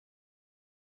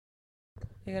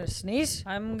You gonna sneeze?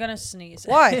 I'm gonna sneeze.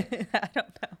 Why? I don't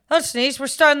know. Don't sneeze. We're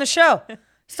starting the show.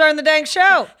 Starting the dang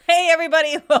show. Hey,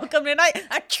 everybody. Welcome tonight.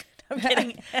 I'm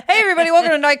kidding. Hey, everybody.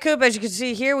 Welcome to Night Coop. As you can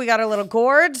see here, we got our little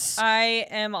gourds. I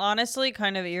am honestly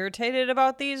kind of irritated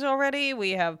about these already.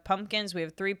 We have pumpkins. We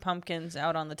have 3 pumpkins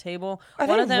out on the table. Are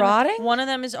one they of them, rotting? One of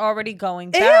them is already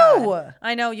going Ew. bad.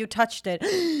 I know. You touched it.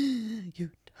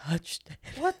 You touched it.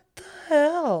 What the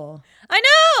hell? I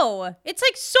know. It's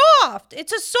like soft.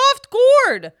 It's a soft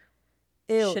gourd.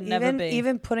 Ew. Should never be.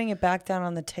 Even putting it back down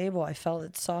on the table, I felt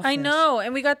it softness. I know.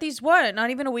 And we got these, not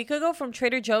even a week ago from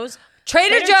Trader Joe's.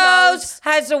 Trader Joe's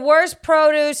has the worst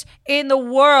produce in the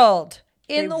world.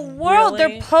 In the world.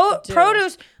 really Their do.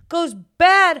 produce goes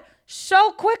bad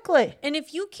so quickly. And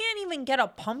if you can't even get a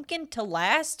pumpkin to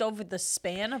last over the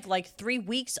span of like 3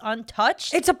 weeks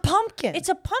untouched, It's a pumpkin. it's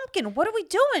a pumpkin. What are we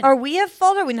doing? Are we at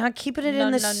fault? Are we not keeping it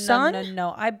in the sun?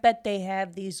 No. I bet they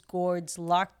have these gourds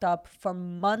locked up for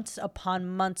months upon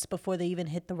months before they even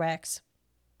hit the racks.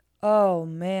 Oh,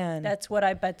 man. That's what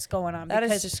I bet's going on. That is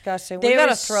because disgusting. We there got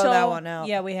to is throw that one out.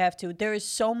 Yeah, we have to. There is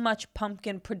so much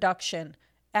pumpkin production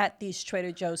at these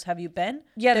Trader Joe's. Have you been?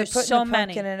 Yeah, there's they're putting so the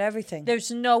pumpkin many. in everything.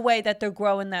 There's no way that they're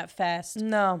growing that fast.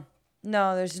 No,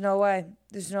 there's no way.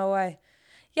 There's no way.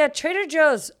 Yeah, Trader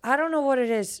Joe's, I don't know what it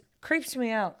is. Creeps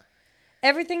me out.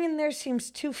 Everything in there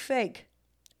seems too fake.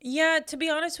 Yeah, to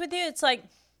be honest with you, it's like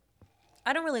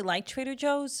I don't really like Trader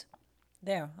Joe's.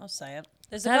 There, I'll say it.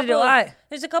 There's Neither do I.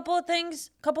 There's a couple of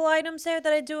things, couple items there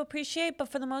that I do appreciate, but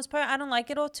for the most part, I don't like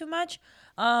it all too much.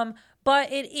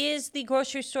 But it is the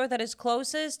grocery store that is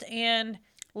closest and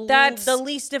That's the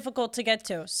least difficult to get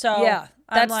to. So Yeah,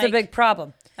 I'm that's the like, big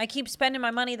problem. I keep spending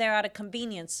my money there out of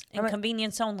convenience and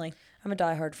convenience only. I'm a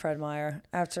diehard Fred Meyer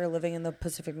after living in the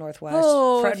Pacific Northwest.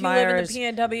 Oh, Fred if you Meyer live in is. the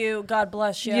PNW, God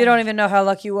bless you. You don't even know how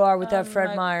lucky you are with that Oh Fred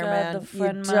my Meyer, God, man. the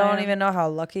Fred you Meyer. don't even know how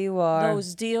lucky you are.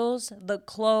 Those deals, the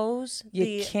clothes, You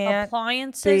the can't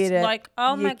appliances, beat it. like,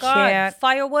 oh You my God, can't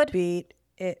firewood. Beat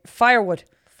it. Firewood.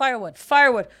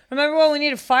 Firewood. Remember when we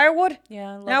needed firewood?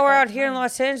 Yeah. I love Now we're that out here in kind.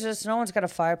 Los Angeles. No one's got a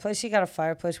fireplace. You got a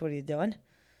fireplace. What are you doing?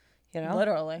 You know?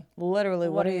 Literally.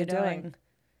 What are you doing?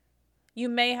 You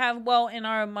may have, in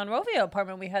our Monrovia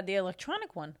apartment, we had the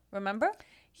electronic one. Remember?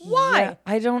 Why? Yeah,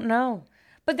 I don't know.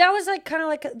 But that was like kind of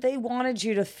like they wanted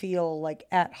you to feel like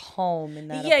at home in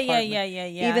that apartment.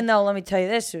 Yeah. Even though, let me tell you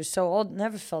this, it was so old,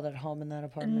 never felt at home in that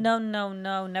apartment.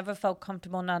 No. Never felt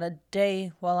comfortable, not a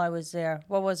day while I was there.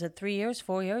 What was it, 3 years,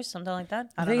 4 years, something like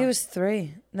that? I think it was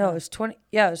 3. No, it was 20.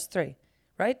 Yeah, it was 3.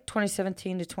 Right?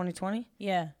 2017 to 2020?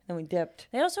 Yeah. Then we dipped.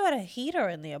 They also had a heater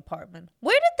in the apartment.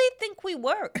 Where did they think we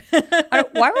were?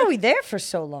 Why were we there for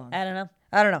so long? I don't know.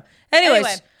 I don't know.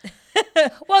 Anyways.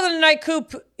 Welcome to Night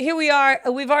Coop. Here we are.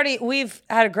 We've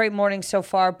had a great morning so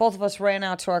far. Both of us ran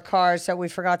out to our cars that we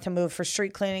forgot to move for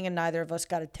street cleaning, and neither of us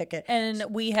got a ticket. And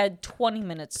we had 20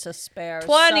 minutes to spare.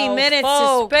 20 minutes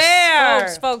to spare.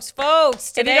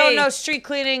 Folks. Today, If you don't know, street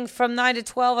cleaning from 9 to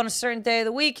 12 on a certain day of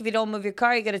the week. If you don't move your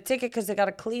car, you get a ticket because they got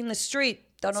to clean the street.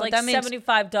 Don't know what that means.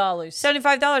 $75.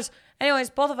 $75. Anyways,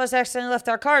 both of us accidentally left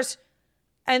our cars,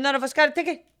 and none of us got a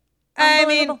ticket. I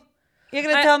mean, you're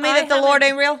going to tell me that the Lord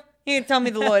ain't real? You can tell me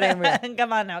the Lord ain't real.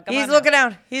 Come on now. He's looking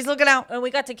out. He's looking out. And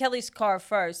we got to Kelly's car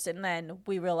first, and then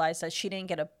we realized that she didn't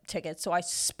get a ticket. So I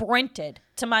sprinted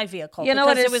to my vehicle. You know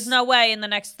what? Because there was no way in the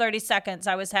next 30 seconds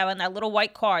I was having that little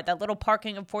white car, that little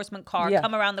parking enforcement car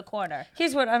come around the corner.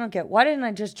 Here's what I don't get. Why didn't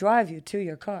I just drive you to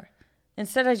your car?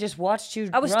 Instead, I just watched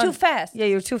you I was run. too fast. Yeah,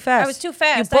 you were too fast. I was too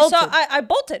fast. You bolted. I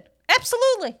bolted.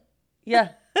 Absolutely.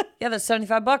 Yeah. Yeah, that's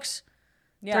 $75.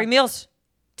 Yeah. 3 meals.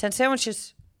 10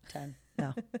 sandwiches. 10.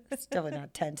 No, it's definitely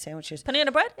not 10 sandwiches.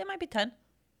 Panera bread? It might be 10.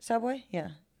 Subway? Yeah.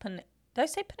 Did I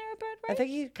say Panera bread right? I think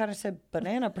you kind of said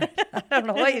banana bread. I don't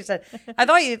know what you said. I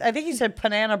think you said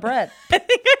banana bread. I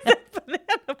think I said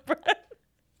banana bread.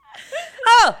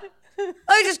 Oh,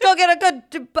 I just go get a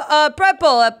good bread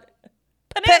bowl.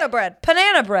 Banana bread.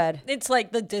 Banana bread. It's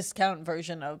like the discount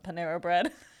version of Panera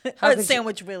bread. How A could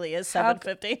sandwich really is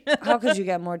 $7.50. How could you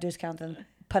get more discount than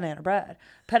banana bread?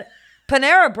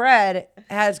 Panera bread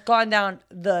has gone down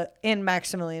in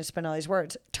Maximilian Spinelli's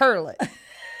words, turlet.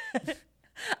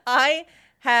 I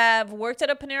have worked at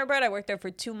a Panera bread. I worked there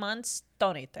for 2 months.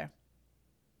 Don't eat there.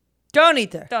 Don't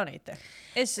eat there. Don't eat there.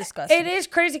 It's disgusting. It is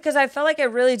crazy because I felt like it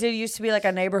really did used to be like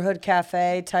a neighborhood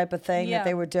cafe type of thing that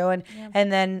they were doing. Yeah.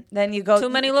 And then you go... Too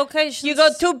many locations. You go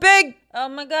too big. Oh,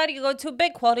 my God. You go too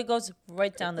big. Quality goes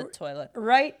right down the toilet.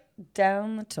 Right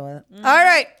down the toilet. Mm. All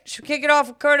right. Should we kick it off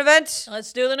with current events?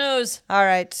 Let's do the news. All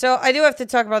right. So I do have to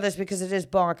talk about this because it is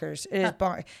bonkers. It is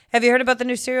bonkers. Have you heard about the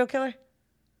new serial killer?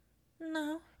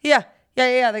 No. Yeah.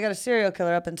 They got a serial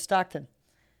killer up in Stockton.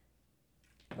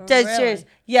 Dead Really? serious.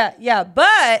 Yeah, yeah.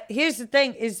 But here's the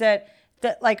thing: is that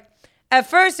like at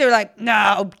first they were like,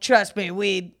 "No, trust me,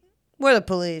 we're the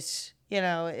police. You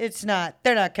know, it's not.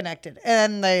 They're not connected."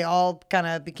 And they all kind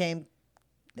of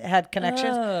had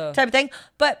connections type of thing.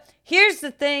 But here's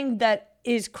the thing that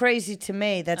is crazy to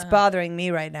me, that's bothering me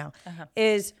right now,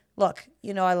 is look,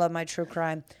 you know, I love my true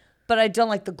crime, but I don't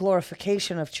like the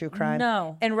glorification of true crime.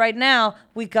 No. And right now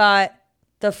we got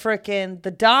the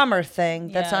Dahmer thing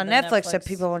that's Yeah, on the Netflix that Netflix.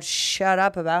 people won't shut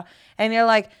up about. And you're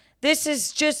like, this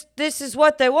is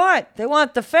what they want. They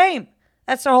want the fame.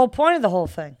 That's the whole point of the whole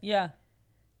thing. Yeah.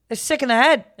 They're sick in the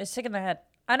head. They're sick in the head.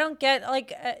 I don't get,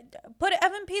 like, put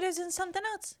Evan Peters in something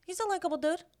else. He's a likable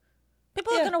dude.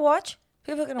 People are Yeah. going to watch.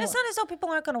 People are gonna It's not as though people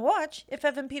aren't going to watch if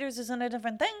Evan Peters is in a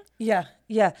different thing. Yeah,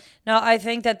 yeah. No, I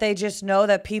think that they just know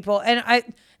that people, and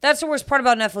that's the worst part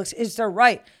about Netflix is they're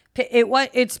right.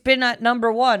 It's been at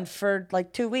 #1 for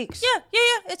like 2 weeks. Yeah.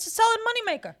 It's a solid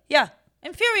moneymaker. Yeah.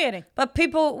 Infuriating. But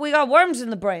people, we got worms in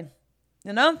the brain,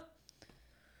 you know?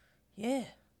 Yeah.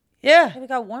 Yeah. We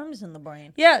got worms in the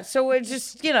brain. Yeah, so we're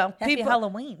just, you know, Happy people.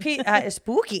 Halloween.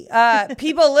 Spooky.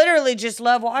 People literally just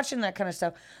love watching that kind of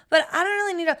stuff. But I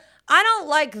don't really I don't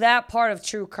like that part of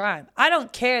true crime. I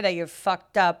don't care that you're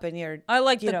fucked up and you're. I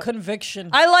like you the know, conviction.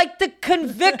 I like the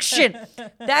conviction.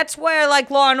 That's why I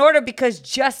like Law and Order, because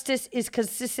justice is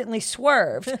consistently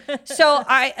swerved. So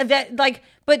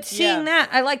but seeing that,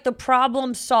 I like the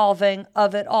problem solving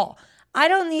of it all. I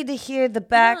don't need to hear the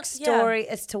backstory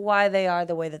as to why they are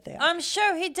the way that they are. I'm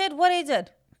sure he did what he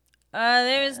did.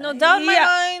 There is no doubt in my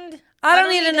mind. I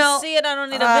don't need to know. See it. I don't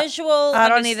need a visual. I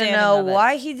don't need to understanding know of it.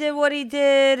 why he did what he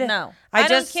did. No. I I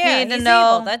don't just care. need to He's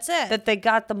know evil. That's it. that they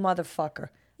got the motherfucker.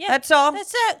 Yeah, That's all.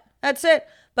 That's it. That's it.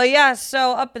 But yeah,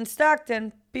 so up in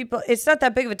Stockton, people, it's not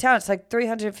that big of a town. It's like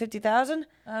 350,000.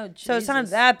 Oh, Jesus. So it's not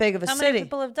that big of a How city. many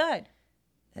people have died?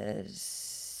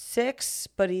 6,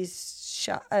 but he's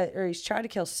shot or he's tried to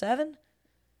kill 7.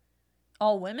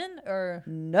 All women or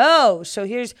No. So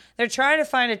they're trying to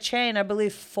find a chain. I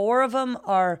believe 4 of them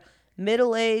are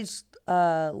middle-aged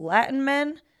Latin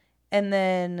men, and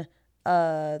then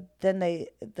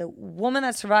the woman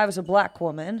that survived was a black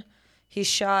woman. He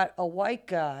shot a white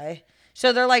guy.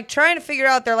 So they're like trying to figure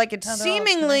out. They're like, it's how they're all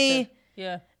seemingly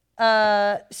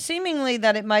connected. seemingly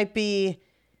that it might be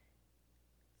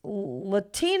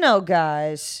Latino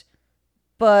guys,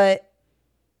 but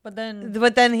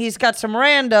then he's got some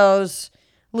randos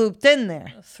looped in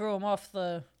there. Threw him off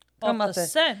the Off the-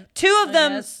 scent. 2 of I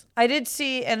them, guess. I did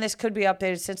see, and this could be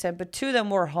updated since then, but 2 of them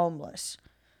were homeless.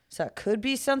 So it could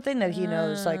be something that he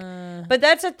knows. But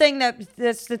that's the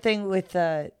thing with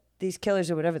these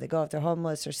killers or whatever. They go after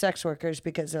homeless or sex workers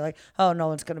because they're like, oh, no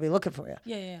one's going to be looking for you.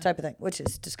 Yeah. Type of thing, which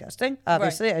is disgusting,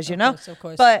 obviously, as you Of know. course, of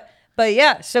course. But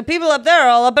yeah, so people up there are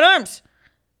all up in arms.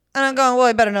 And I'm going, well,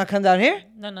 you better not come down here.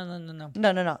 No.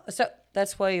 No. So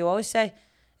that's why you always say,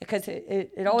 because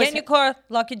it always... Get in your car,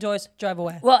 lock your doors, drive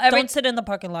away. Well, don't sit in the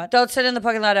parking lot. Don't sit in the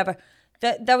parking lot ever.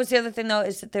 That was the other thing, though,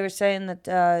 is that they were saying that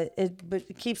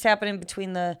it keeps happening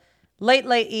between the late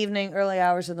evening, early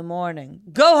hours of the morning.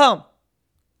 Go home.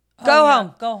 Go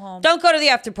home. Go home. Don't go to the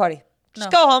after party.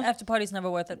 Just No, go home. After party's never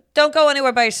worth it. Don't go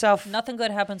anywhere by yourself. Nothing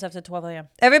good happens after 12 a.m.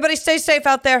 Everybody stay safe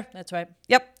out there. That's right.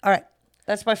 Yep. All right.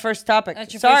 That's my first topic.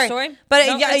 That's your Sorry. first story? But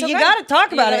No, it's you okay. got to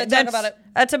talk You about gotta it. talk about it.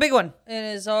 That's a big one. It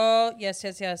is all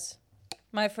yes.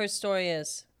 My first story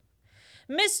is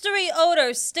mystery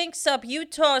odor stinks up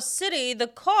Utah City. The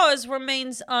cause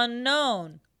remains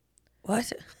unknown.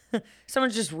 What?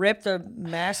 Someone just ripped a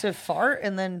massive fart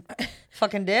and then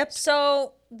fucking dipped?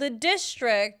 So the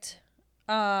district,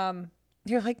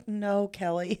 You're like, no,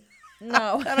 Kelly.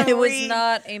 no, don't it was read.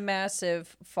 not a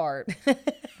massive fart.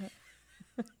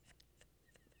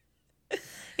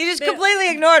 You just completely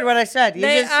ignored what I said.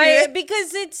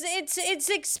 Because it's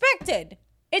expected.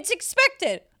 It's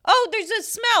expected. Oh, there's a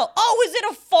smell. Oh, is it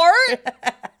a fart?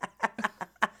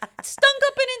 It stunk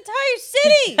up an entire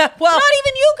city. Well- not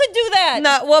even you could do that.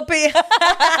 Not Whoopi.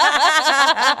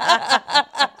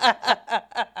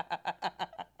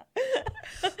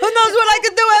 Who knows what I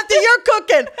could do after you're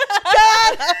cooking?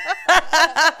 God.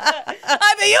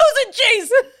 I've been using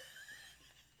cheese.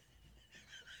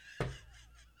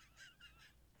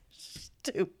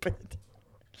 Stupid.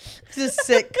 Just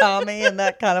sitcom-y in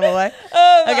that kind of a way.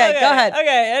 Okay, go ahead.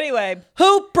 Okay, anyway.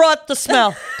 Who brought the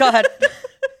smell? Go ahead.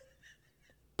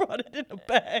 Brought it in a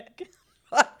bag.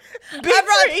 I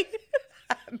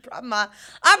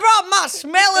brought my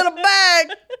smell in a bag.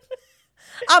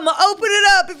 I'm gonna open it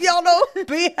up if y'all don't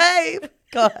behave.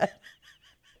 Go ahead.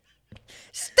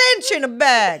 Stench in a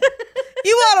bag.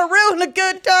 You want to ruin a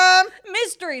good time?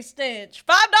 Mystery stench.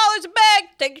 $5 a bag.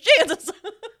 Take your chances.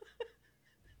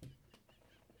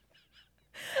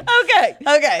 Okay.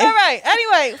 Okay. All right.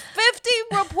 Anyway, 50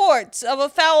 reports of a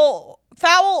foul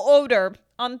odor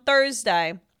on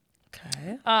Thursday.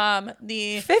 Okay.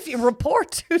 The 50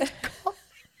 reports. Who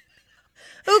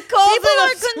calls people it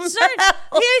are a concerned. smell?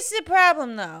 Here's the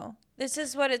problem, though. This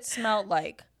is what it smelled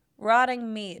like: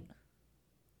 rotting meat.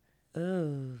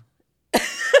 Ooh.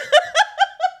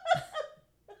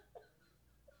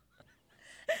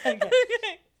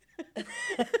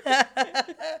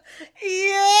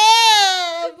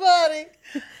 Yeah, buddy.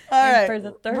 All And right. for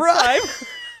the third Ro- time.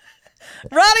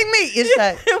 Rotting meat, you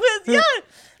said. It was, yeah.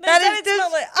 That said is it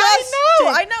smelled like- disgusting.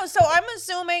 I know. So I'm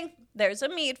assuming there's a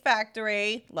meat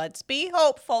factory. Let's be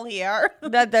hopeful here.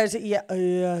 That there's yeah.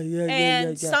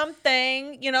 And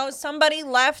something, somebody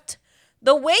left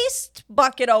the waste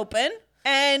bucket open,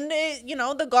 and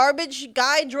the garbage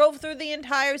guy drove through the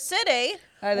entire city.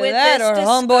 Either with that this or a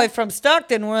homeboy from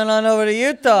Stockton went on over to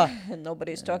Utah. And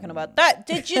nobody's talking about that.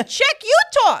 Did you check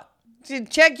Utah?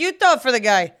 Check Utah for the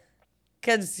guy.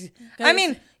 Because, I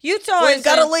mean, Utah We've is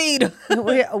got a lead.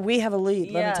 we have a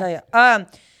lead, let Yeah. me tell you.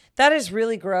 That is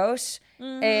really gross.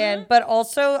 But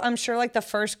also, I'm sure like the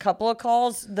first couple of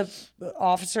calls, the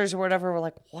officers or whatever were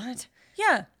like, what?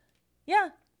 Yeah.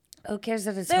 Who cares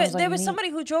that it There, smells like there was meat? somebody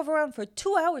who drove around for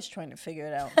 2 hours trying to figure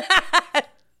it out.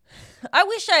 I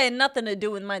wish I had nothing to do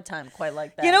with my time quite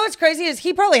like that. You know what's crazy is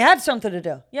he probably had something to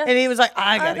do. Yeah. And he was like,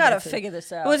 I I gotta gotta get to figure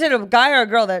this out. Was it a guy or a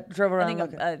girl that drove I around think,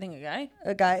 looking? I think a guy.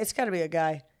 A guy. It's got to be a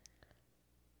guy.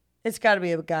 It's got to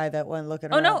be a guy that went looking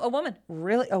Oh, around. no, a woman.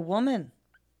 Really? A woman?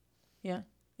 Yeah.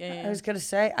 I was going to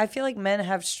say, I feel like men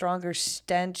have stronger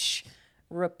stench,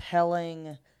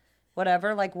 repelling,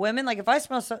 whatever. Like women, like if I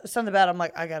smell something bad, I'm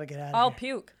like, I got to get out of I'll here.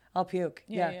 puke. I'll puke.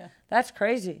 Yeah, Yeah. yeah. That's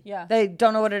crazy. Yeah. They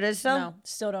don't know what it is, though? No,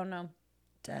 still don't know.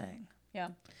 Dang. Yeah.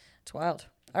 It's wild.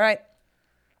 All right.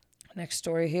 Next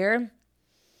story here.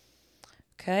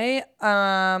 Okay.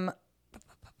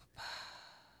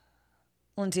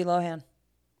 Lindsay Lohan.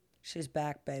 She's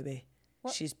back, baby.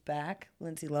 She's back.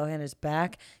 Lindsay Lohan is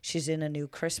back. She's in a new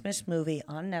Christmas movie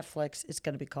on Netflix. It's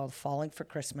going to be called Falling for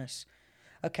Christmas.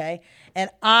 Okay? And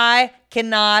I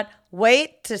cannot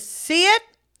wait to see it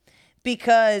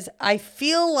because I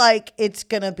feel like it's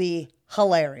going to be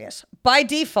hilarious. By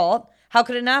default, how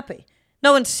could it not be?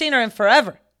 No one's seen her in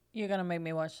forever. You're going to make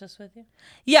me watch this with you?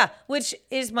 Yeah, which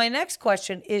is my next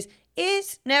question is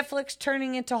Netflix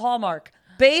turning into Hallmark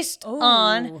based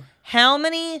on how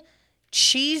many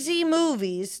cheesy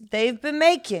movies they've been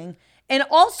making, and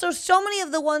also so many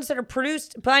of the ones that are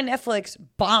produced by Netflix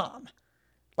bomb.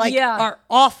 Like, are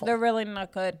awful. They're really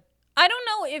not good. I don't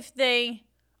know if they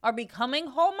are becoming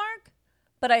Hallmark,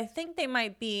 but I think they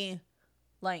might be,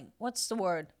 like, what's the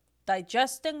word?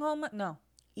 Digesting Hallmark? No.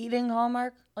 Eating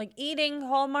Hallmark? Like eating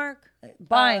Hallmark?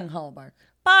 Buying Hallmark.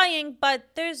 Buying, but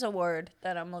there's a word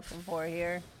that I'm looking for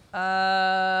here.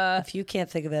 If you can't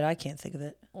think of it, I can't think of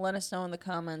it. Let us know in the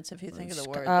comments if you think of the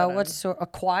word. What's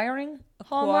acquiring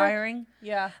Hallmark? Acquiring?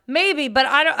 Yeah. Maybe, but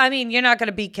I mean, you're not going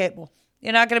to beat cable.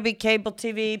 You're not going to beat cable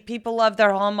TV. People love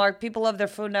their Hallmark. People love their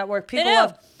Food Network. They do.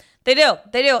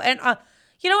 And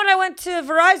you know what? I went to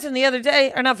Verizon the other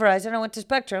day, or not Verizon. I went to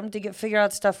Spectrum to figure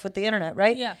out stuff with the internet,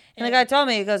 right? Yeah. And the guy told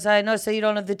me, he goes, I noticed that you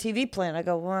don't have the TV plan. I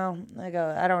go,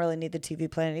 I don't really need the TV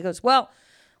plan. And he goes, well,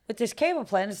 with this cable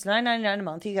plan, it's $9.99 a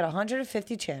month. You get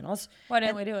 150 channels. Why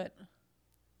didn't we do it?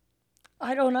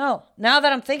 I don't know. Now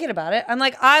that I'm thinking about it, I'm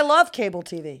like, I love cable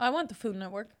TV. I want the Food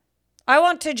Network. I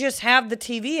want to just have the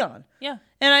TV on. Yeah.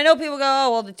 And I know people go,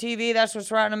 oh, well, the TV, that's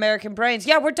what's rotting American brains.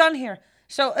 Yeah, we're done here.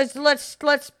 So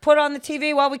let's put on the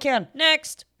TV while we can.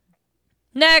 Next.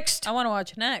 I want to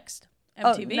watch Next.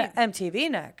 MTV. MTV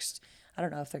Next. I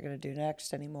don't know if they're going to do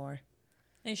Next anymore.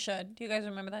 They should. Do you guys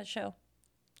remember that show?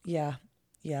 Yeah,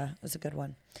 it was a good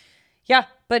one. Yeah,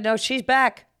 but no, she's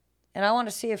back. And I want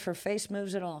to see if her face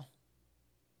moves at all.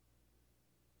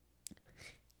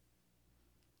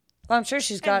 Well, I'm sure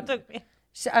she's got...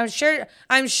 I'm sure...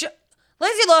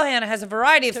 Lindsay Lohan has a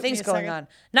variety of things going on.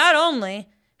 Not only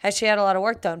has she had a lot of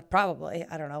work done, probably,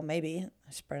 I don't know, maybe,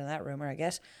 spreading that rumor, I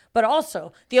guess, but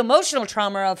also the emotional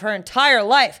trauma of her entire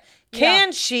life.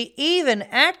 Can she even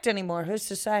act anymore? Who's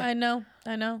to say? I know.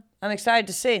 I'm excited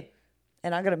to see.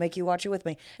 And I'm going to make you watch it with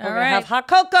me. And we're All going to right. have hot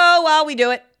cocoa while we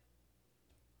do it.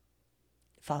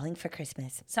 Falling for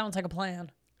Christmas. Sounds like a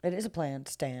plan. It is a plan,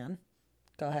 Stan.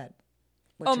 Go ahead.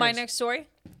 Oh, my next story?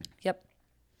 Yep.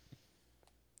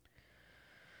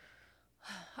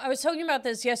 I was talking about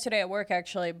this yesterday at work,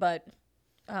 actually, but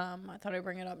I thought I'd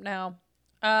bring it up now.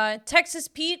 Texas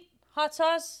Pete hot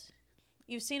sauce.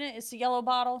 You've seen it? It's the yellow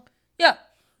bottle. Yeah.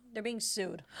 They're being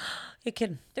sued. You're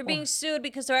kidding. They're being sued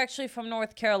because they're actually from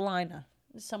North Carolina.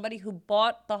 Somebody who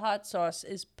bought the hot sauce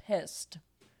is pissed.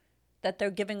 Well, I'm sure she's got... Somebody who bought the hot sauce is pissed. Somebody who bought the hot sauce is pissed. Somebody who bought the hot sauce is pissed. Somebody who bought the hot sauce is pissed. that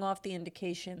they're giving off the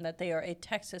indication that they are a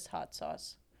Texas hot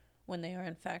sauce when they are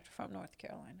in fact from North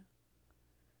Carolina.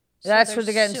 So That's what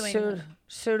they're getting suing sued them.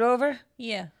 sued over?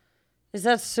 Yeah. Is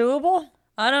that suable?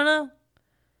 I don't know.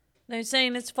 They're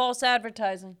saying it's false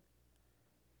advertising.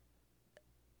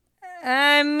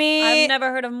 I mean, I've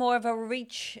never heard of more of a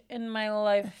reach in my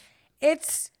life.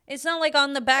 it's It's not like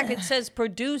on the back it says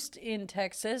produced in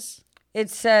Texas. it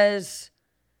says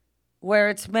where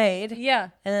it's made, Yeah.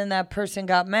 and then that person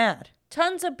got mad.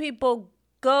 Tons of people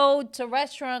go to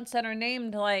restaurants that are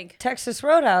named like Texas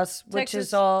Roadhouse, which Texas,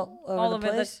 is all over all the over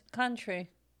place. the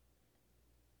country.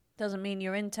 Doesn't mean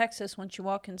you're in Texas once you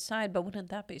walk inside, but wouldn't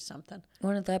that be something?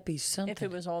 Wouldn't that be something? If it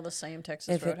was all the same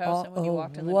Texas If it Roadhouse, all- and when you oh,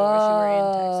 walked in the doors, you were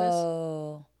in Texas.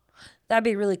 whoa. That'd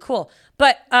be really cool.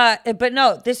 But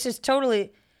no, this is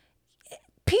totally.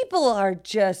 People are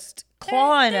just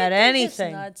clawing at They're just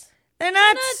anything. nuts. They're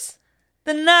nuts.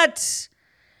 The nuts.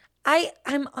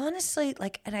 I'm honestly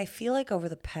like, and I feel like over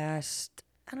the past,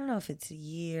 I don't know if it's a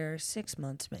year, 6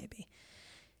 months maybe,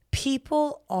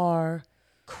 people are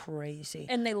crazy.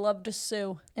 And they love to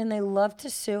sue. And they love to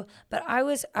sue. But I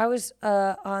was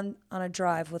on a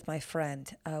drive with my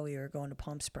friend. We were going to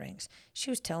Palm Springs.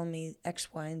 She was telling me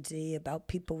X, Y, and Z about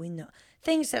people we know.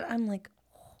 Things that I'm like,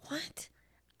 what?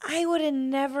 I would have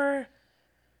never,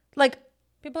 like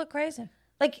People are crazy.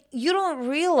 you don't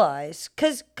realize,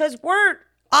 because we're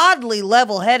oddly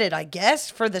level-headed, I guess,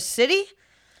 for the city.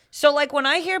 So, like, when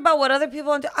I hear about what other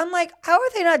people do, I'm like, how are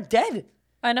they not dead?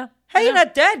 I know. How I are you know.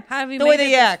 not dead? How have you the made way it they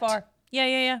this act. far?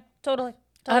 Yeah. Totally.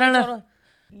 I don't know. Totally.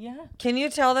 Yeah. Can you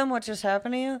tell them what just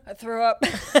happened to you? I threw up.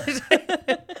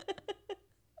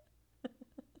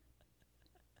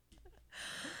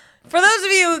 For those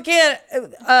of you who can't,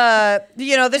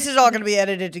 this is all going to be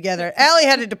edited together. Allie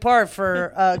had to depart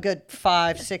for a good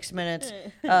 5-6 minutes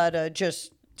to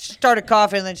just started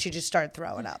coughing, and then she just started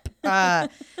throwing up.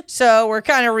 So we're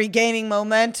kind of regaining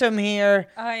momentum here.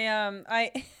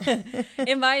 I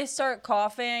if I start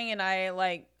coughing and I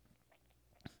like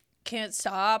can't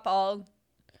stop,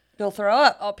 You'll throw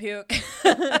up. I'll puke.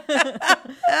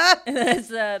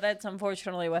 That's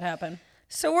unfortunately what happened.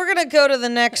 So we're going to go to the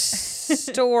next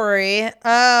story.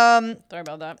 Sorry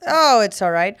about that. Oh, it's all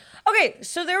right. Okay,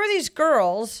 so there were these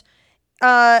girls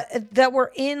that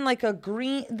were in like a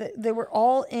green, they were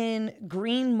all in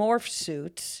green morph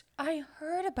suits. I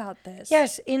heard about this.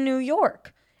 Yes, in New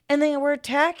York. And they were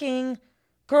attacking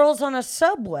girls on a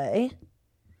subway.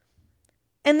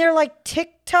 And they're like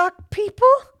TikTok people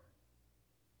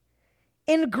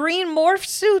in green morph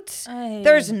suits.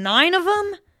 There's 9 of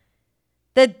them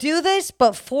that do this,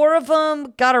 but 4 of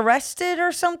them got arrested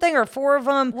or something, or 4 of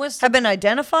them have been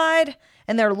identified,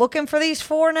 and they're looking for these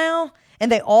 4 now,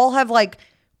 and they all have like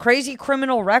crazy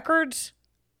criminal records,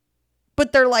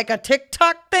 but they're like a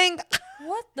TikTok thing.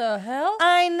 What the hell?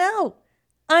 I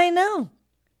know.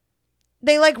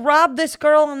 They like robbed this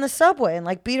girl on the subway and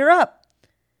like beat her up.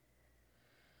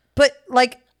 But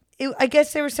like, I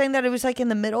guess they were saying that it was like in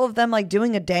the middle of them like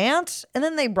doing a dance, and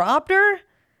then they robbed her.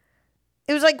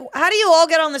 It was like, how do you all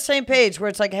get on the same page where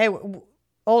it's like, hey,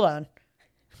 hold on.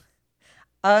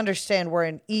 I understand we're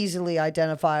in easily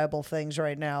identifiable things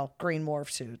right now, green morph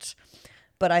suits.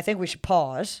 But I think we should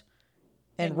pause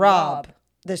and rob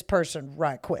this person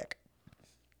right quick.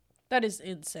 That is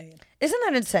insane. Isn't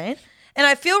that insane? And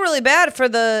I feel really bad for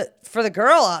the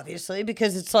girl, obviously,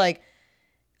 because it's like,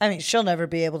 I mean, she'll never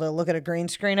be able to look at a green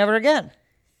screen ever again.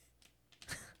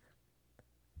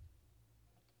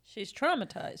 She's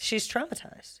traumatized. She's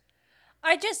traumatized.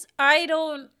 I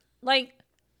don't, like,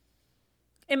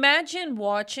 imagine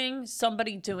watching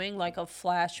somebody doing, like, a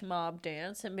flash mob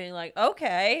dance and being like,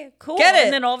 okay, cool. Get it.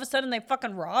 And then all of a sudden they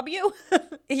fucking rob you?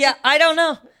 Yeah, I don't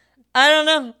know.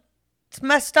 It's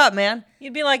messed up, man.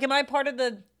 You'd be like, am I part of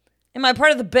the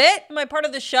bit? Am I part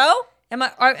of the show? Am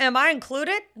I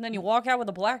included? And then you walk out with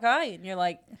a black eye and you're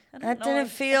like, I don't That know.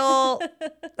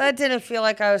 didn't feel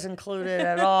like I was included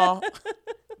at all.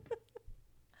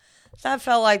 That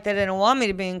felt like they didn't want me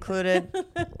to be included.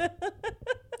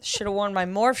 Should have worn my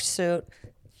morph suit.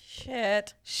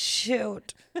 Shit.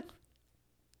 Shoot.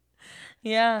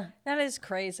 Yeah. That is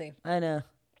crazy. I know.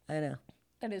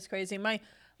 That is crazy. My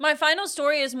final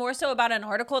story is more so about an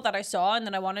article that I saw, and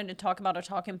then I wanted to talk about a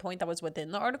talking point that was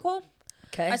within the article.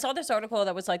 Okay. I saw this article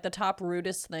that was like the top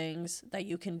rudest things that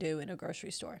you can do in a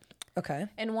grocery store. Okay.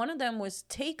 And one of them was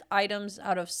take items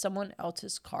out of someone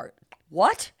else's cart.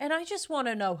 What? And I just want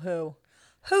to know who.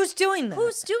 Who's doing that?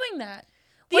 Who's doing that?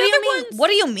 The What do you other mean? ones, What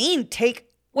do you mean take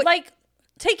what? like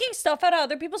taking stuff out of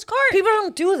other people's cart. People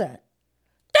don't do that.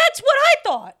 That's what I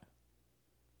thought.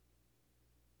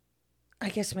 I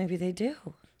guess maybe they do.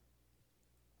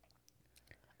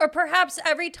 Or perhaps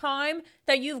every time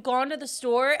that you've gone to the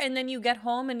store and then you get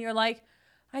home and you're like,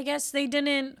 I guess they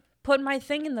didn't put my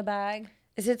thing in the bag.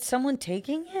 Is it someone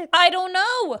taking it? I don't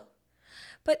know.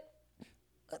 But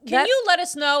Can you let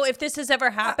us know if this has ever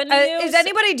happened to you? Is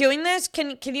anybody doing this?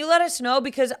 Can you let us know?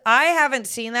 Because I haven't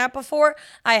seen that before.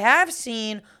 I have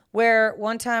seen where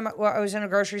one time I was in a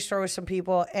grocery store with some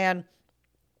people and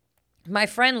my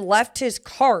friend left his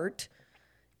cart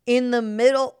in the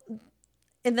middle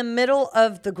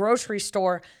of the grocery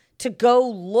store to go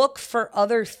look for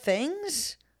other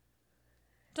things.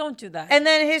 Don't do that. And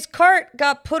then his cart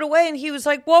got put away and he was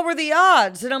like, what were the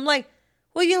odds? And I'm like,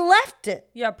 well, you left it.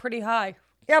 Yeah, pretty high.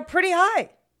 Yeah, pretty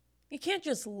high. You can't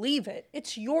just leave it.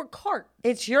 It's your cart.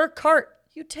 It's your cart.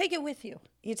 You take it with you.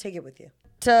 You take it with you.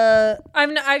 I've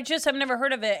never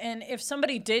heard of it. And if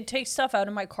somebody did take stuff out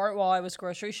of my cart while I was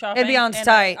grocery shopping, It'd be on and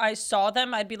site. I saw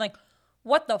them, I'd be like,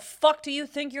 what the fuck do you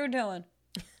think you're doing?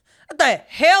 What the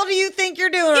hell do you think you're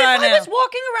doing right now? If I was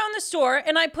walking around the store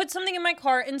and I put something in my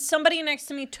cart and somebody next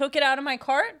to me took it out of my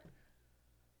cart,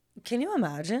 Can you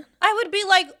imagine? I would be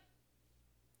like,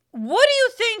 what do you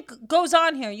think goes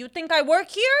on here? You think I work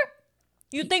here?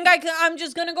 You think I'm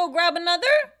just going to go grab another?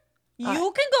 You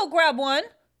can go grab one.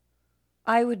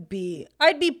 I'd be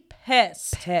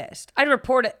pissed. I'd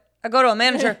report it. I go to a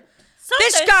manager.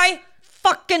 This guy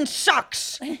fucking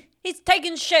sucks. He's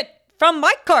taking shit From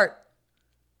my cart.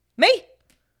 Me?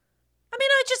 I mean,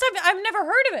 I've never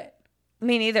heard of it.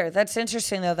 Me neither. That's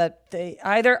interesting though that they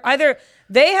either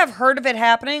they have heard of it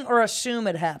happening or assume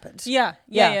it happens. Yeah.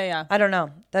 I don't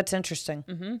know. That's interesting.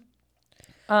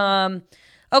 Mm-hmm.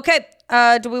 Okay.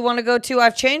 Do we want to go to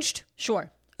I've changed?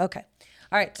 Sure. Okay.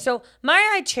 All right. So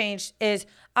my I changed is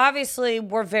obviously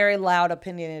we're very loud,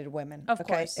 opinionated women. Of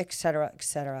course. Et cetera, et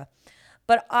cetera.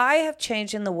 But I have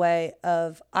changed in the way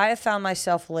of I have found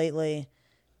myself lately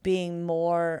being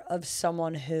more of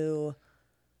someone who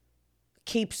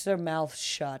keeps their mouth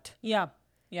shut. Yeah.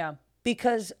 Yeah.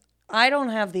 Because I don't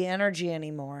have the energy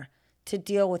anymore to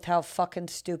deal with how fucking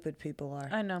stupid people are.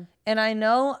 I know. And I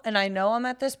know I'm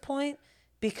at this point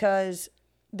because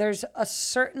there's a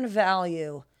certain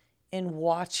value in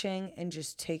watching and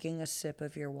just taking a sip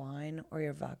of your wine or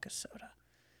your vodka soda.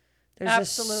 There's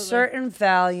Absolutely. a certain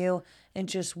value in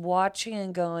just watching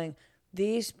and going,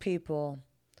 these people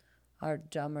are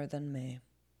dumber than me.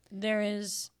 There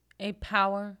is a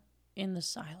power in the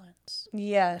silence.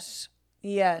 Yes.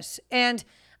 And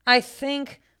I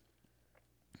think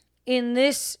in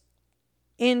this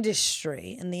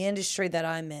industry, in the industry that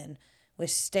I'm in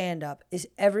with stand-up, is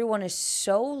everyone is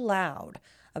so loud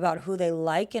about who they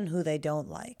like and who they don't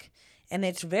like. And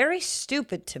it's very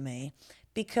stupid to me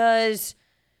because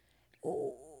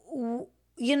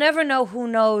you never know who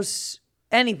knows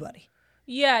anybody.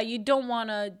 Yeah, you don't want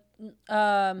to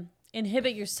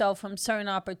inhibit yourself from certain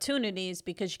opportunities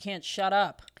because you can't shut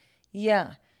up.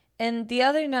 Yeah. And the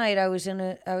other night I was in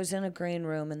a green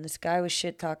room and this guy was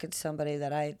shit talking somebody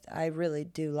that I really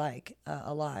do like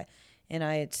a lot. And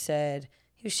I had said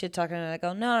he was shit talking and I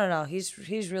go, no, he's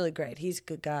really great. He's a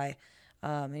good guy.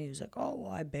 And he was like, oh,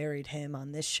 well, I buried him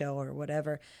on this show or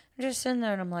whatever. I'm just sitting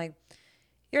there and I'm like,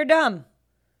 you're dumb.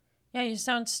 Yeah, you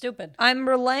sound stupid. I'm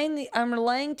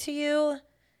relaying to you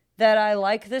that I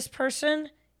like this person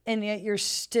and yet you're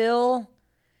still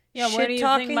where do you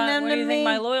shit-talking think them to me? think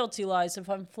my loyalty lies if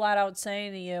I'm flat out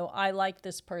saying to you, I like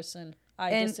this person?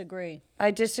 I disagree.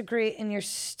 I disagree, and you're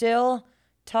still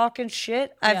talking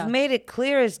shit. Yeah. I've made it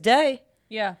clear as day.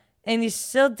 Yeah. And you're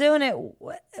still doing it.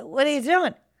 What are you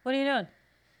doing? What are you doing?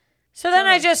 So then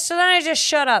I just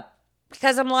shut up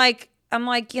because I'm like,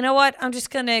 you know what? I'm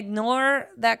just gonna ignore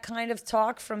that kind of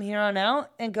talk from here on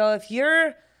out and go, if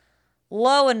you're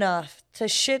low enough to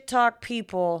shit talk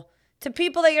people, to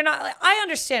people that you're not, like, I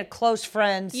understand close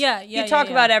friends. Yeah. You talk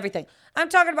about everything. I'm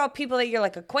talking about people that you're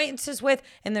like acquaintances with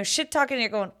and they're shit talking and you're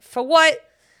going, for what?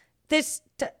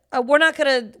 We're not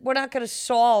gonna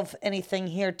solve anything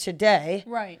here today.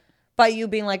 Right. By you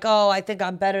being like, oh, I think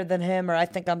I'm better than him or I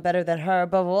think I'm better than her,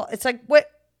 blah, blah, blah. It's like,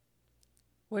 what?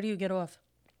 Where do you get off?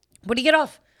 What do you get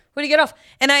off? What do you get off?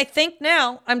 And I think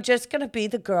now I'm just going to be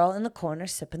the girl in the corner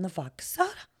sipping the vodka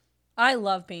soda. I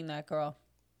love being that girl.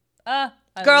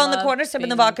 Girl in the corner sipping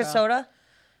the vodka soda.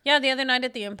 Yeah, the other night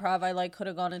at the Improv, I could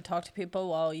have gone and talked to people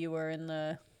while you were in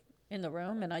the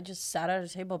room, and I just sat at a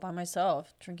table by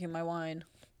myself drinking my wine.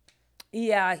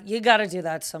 Yeah, you got to do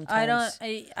that sometimes.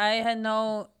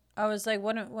 I was like,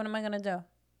 what am I gonna do?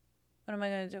 What am I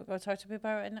gonna do? Go talk to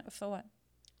people right now? For what?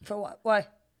 For what? Why?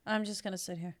 I'm just gonna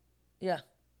sit here.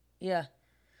 Yeah.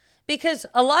 Because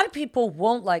a lot of people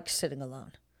won't like sitting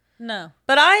alone. No.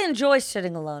 But I enjoy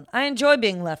sitting alone. I enjoy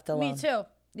being left alone. Me too.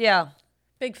 Yeah.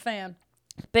 Big fan.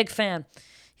 Big fan.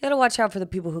 You gotta watch out for the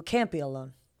people who can't be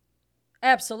alone.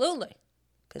 Absolutely.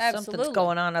 Because something's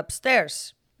going on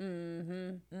upstairs.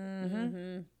 Yeah,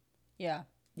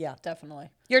 Yeah. definitely.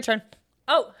 Your turn.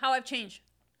 Oh, how I've changed.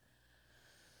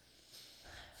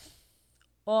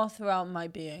 All throughout my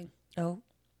being, Oh.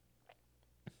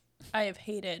 I have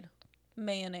hated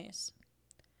mayonnaise.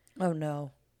 Oh,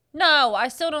 no. No, I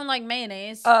still don't like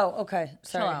mayonnaise. Oh, okay.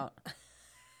 Sorry. Chill out.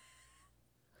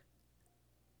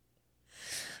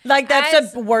 Like, that's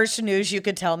As- the worst news you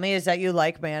could tell me is that you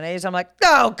like mayonnaise. I'm like,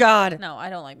 oh, God. No, I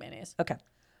don't like mayonnaise. Okay.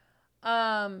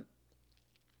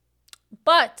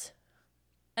 But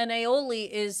an aioli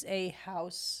is a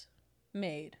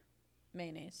house-made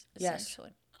mayonnaise, Yes.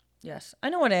 essentially. Yes. I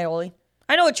know an aioli.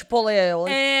 I know a Chipotle aioli.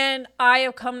 And I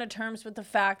have come to terms with the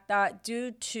fact that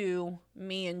due to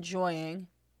me enjoying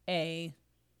a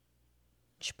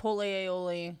Chipotle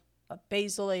aioli, a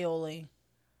basil aioli,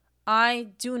 I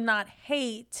do not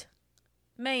hate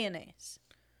mayonnaise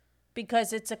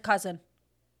because it's a cousin.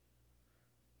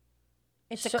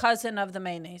 It's a cousin of the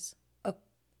mayonnaise.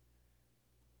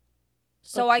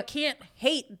 So I can't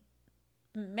hate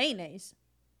mayonnaise.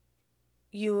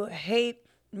 You hate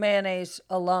mayonnaise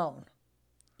alone.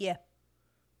 Yeah.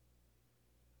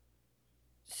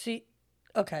 See,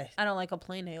 okay. I don't like a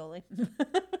plain aioli.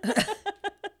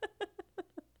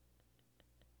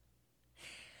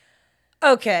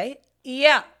 Okay.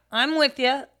 Yeah, I'm with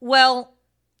you. Well,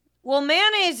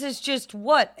 mayonnaise is just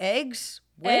what? Eggs?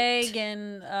 Whipped? Egg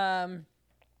and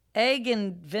Egg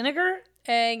and vinegar?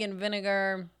 egg and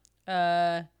vinegar.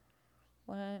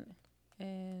 What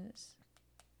is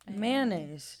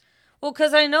Mayonnaise. Well,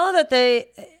 because I know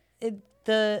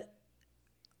that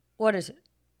what is it?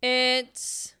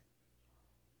 It's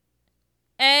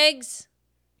eggs,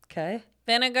 Okay.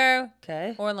 vinegar,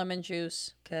 Okay. or lemon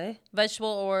juice, Okay. vegetable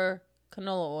or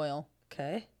canola oil,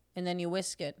 Okay. and then you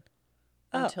whisk it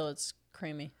Oh. until it's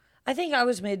creamy. I think I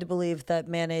was made to believe that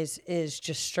mayonnaise is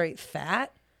just straight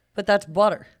fat, but that's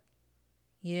butter.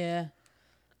 Yeah.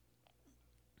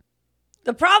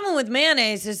 The problem with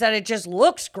mayonnaise is that it just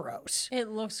looks gross. It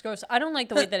looks gross. I don't like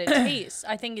the way that it tastes.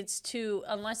 I think it's too,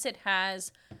 unless it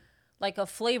has like a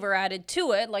flavor added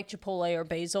to it, like Chipotle or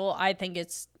basil, I think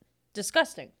it's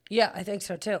disgusting. Yeah, I think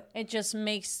so too. It just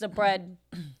makes the bread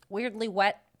weirdly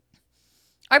wet.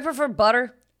 I prefer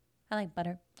butter. I like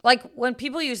butter. Like when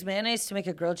people use mayonnaise to make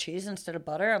a grilled cheese instead of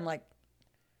butter, I'm like,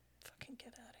 fucking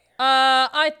get out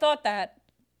of here. I thought that.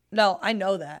 No, I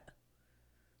know that.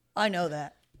 I know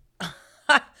that.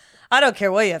 I don't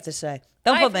care what you have to say.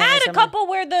 Don't I've put mayonnaise had a on couple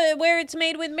where it's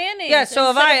made with mayonnaise. Yeah, so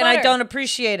have instead I, of and I butter. don't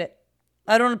appreciate it.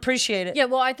 I don't appreciate it. Yeah,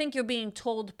 well, I think you're being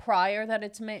told prior that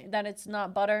it's that it's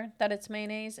not butter, that it's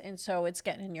mayonnaise, and so it's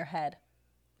getting in your head.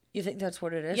 You think that's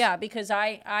what it is? Yeah, because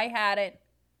I had it,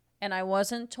 and I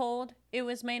wasn't told it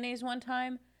was mayonnaise one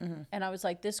time, and I was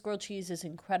like, "This grilled cheese is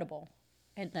incredible,"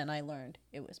 and then I learned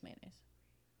it was mayonnaise.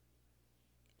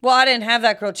 Well, I didn't have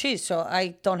that grilled cheese, so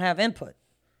I don't have input.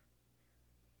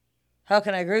 How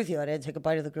can I agree with you? I didn't take a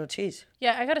bite of the grilled cheese.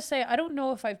 Yeah, I gotta say, I don't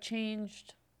know if I've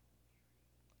changed.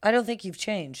 I don't think you've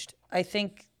changed. I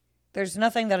think there's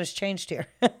nothing that has changed here.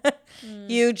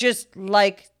 You just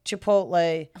like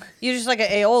Chipotle. You just like an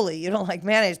aioli. You don't like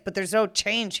mayonnaise, but there's no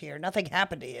change here. Nothing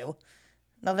happened to you.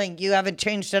 Nothing. You haven't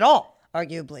changed at all,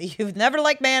 arguably. You've never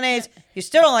liked mayonnaise. You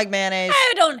still don't like mayonnaise.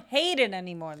 I don't hate it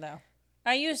anymore, though.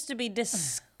 I used to be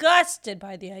disgusted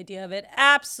by the idea of it,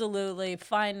 absolutely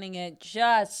finding it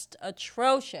just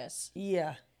atrocious.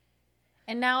 Yeah.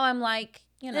 And now I'm like,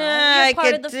 you know, I you're part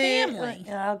get of the family.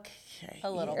 Okay. A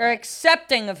little You're bit.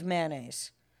 accepting of mayonnaise.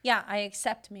 Yeah, I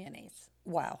accept mayonnaise.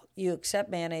 Wow. You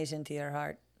accept mayonnaise into your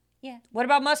heart. Yeah, What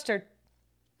about mustard?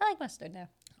 I like mustard now.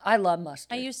 I love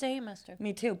mustard. I used to hate mustard.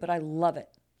 Me too, but I love it.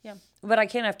 Yeah. But I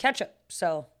can't have ketchup,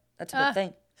 so that's a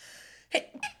good thing.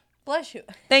 Bless you.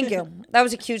 Thank you. That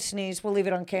was a cute sneeze. We'll leave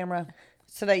it on camera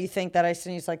so that you think that I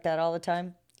sneeze like that all the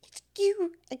time. It's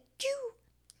cute. It's cute.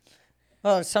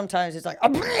 Well, sometimes it's like,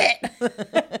 all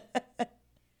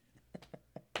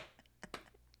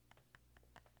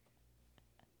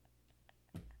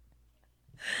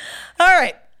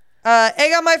right.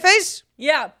 Egg on my face?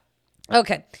 Yeah.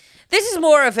 Okay. This is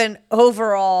more of an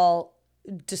overall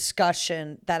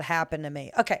discussion that happened to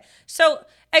me. Okay. So,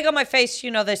 egg on my face,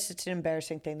 you know this, it's an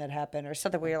embarrassing thing that happened or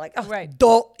something where you're like, oh, Right.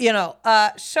 don't, you know.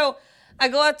 So, I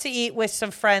go out to eat with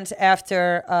some friends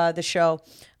after the show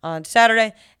on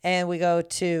Saturday, and we go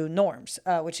to Norm's,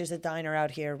 which is a diner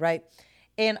out here, right?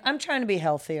 And I'm trying to be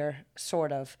healthier,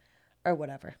 sort of, or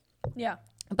whatever. Yeah.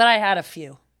 But I had a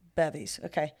few bevies,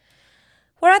 okay?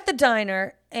 We're at the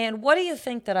diner, and what do you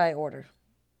think that I order?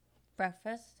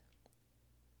 Breakfast?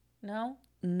 No?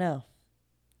 No.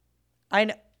 I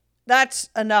know. That's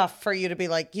enough for you to be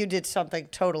like, you did something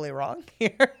totally wrong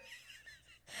here.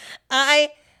 I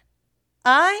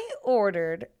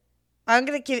ordered. I'm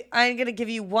gonna give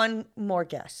you one more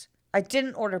guess. I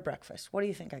didn't order breakfast. What do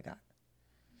you think I got?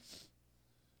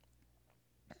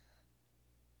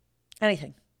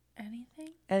 Anything.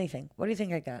 Anything. What do you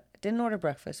think I got? I didn't order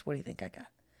breakfast. What do you think I got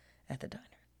at the diner?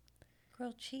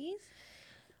 Grilled cheese?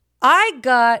 I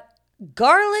got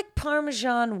garlic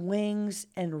parmesan wings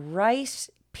and rice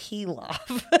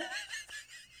pilaf.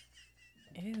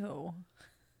 Ew.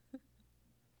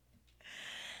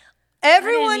 I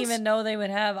Everyone's didn't even know they would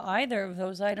have either of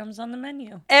those items on the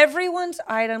menu. everyone's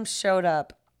items showed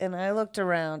up, and I looked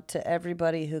around to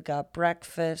everybody who got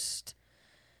breakfast,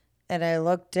 and I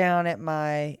looked down at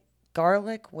my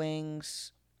garlic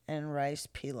wings and rice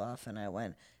pilaf, and I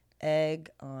went, egg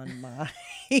on my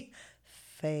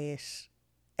face.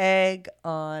 Egg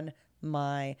on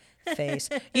my face.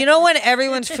 You know when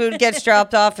everyone's food gets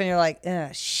dropped off and you're like,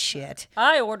 shit.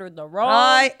 I ordered the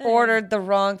wrong thing. Ordered the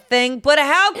wrong thing, but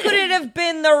how could it have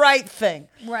been the right thing?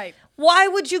 Right. Why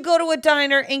would you go to a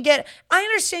diner and I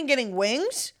understand getting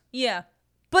wings, Yeah.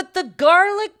 but the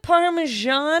garlic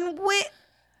parmesan wing.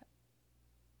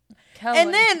 Kelly.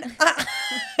 And then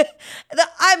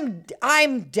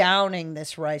I'm downing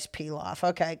this rice pilaf,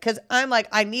 okay? Because I'm like,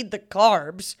 I need the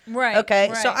carbs, Right, okay?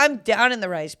 right. So I'm down in the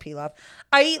rice pilaf.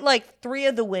 I eat like 3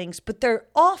 of the wings, but they're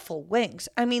awful wings.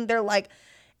 I mean, they're like,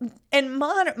 and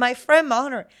my friend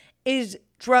Monter is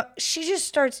drunk. She just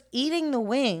starts eating the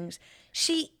wings.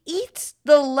 She eats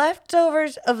the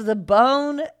leftovers of the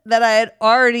bone that I had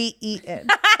already eaten.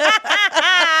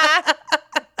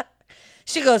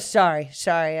 She goes, sorry. She'd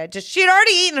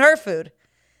already eaten her food.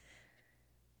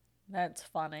 That's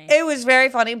funny. It was very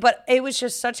funny, but it was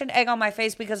just such an egg on my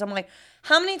face because I'm like,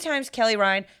 how many times, Kelly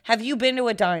Ryan, have you been to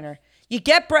a diner? You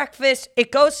get breakfast, it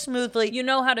goes smoothly. You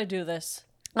know how to do this.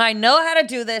 I know how to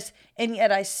do this, and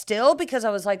yet I still, because I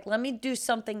was like, let me do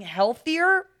something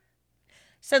healthier,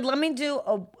 said, let me do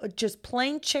a just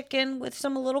plain chicken with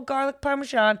some little garlic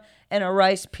parmesan and a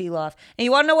rice pilaf. And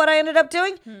you want to know what I ended up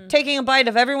doing? Taking a bite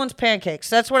of everyone's pancakes.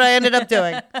 That's what I ended up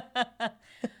doing.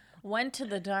 Went to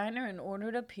the diner and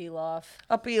ordered a pilaf.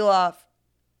 A pilaf.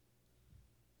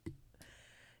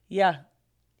 Yeah.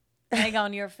 Egg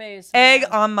on your face. Egg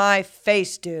man. on my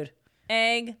face, dude.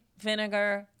 Egg,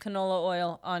 vinegar, canola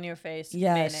oil on your face.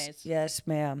 Yes. Mayonnaise. Yes,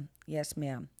 ma'am. Yes,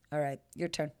 ma'am. All right. Your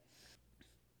turn.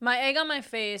 My egg on my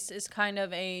face is kind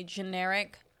of a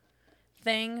generic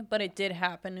thing, but it did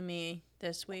happen to me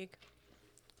this week.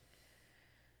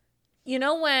 You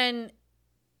know when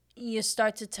you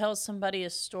start to tell somebody a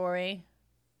story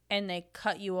and they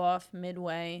cut you off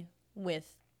midway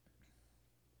with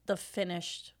the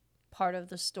finished part of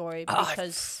the story because I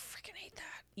freaking hate that.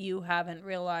 you haven't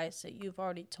realized that you've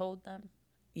already told them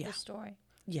Yeah. the story.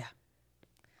 Yeah.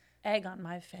 Egg on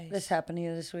my face. This happened to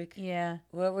you this week? Yeah.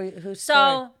 Whose story?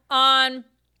 So on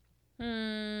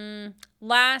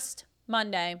last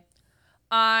Monday,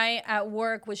 I at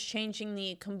work was changing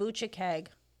the kombucha keg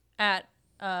at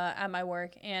my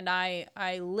work, and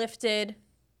I lifted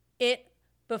it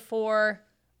before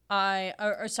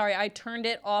I turned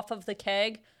it off of the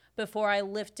keg before I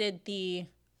lifted the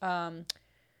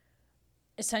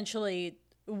essentially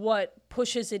what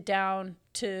pushes it down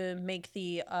to make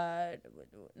the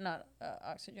not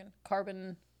oxygen,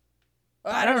 carbon.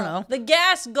 I don't know. The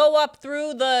gas go up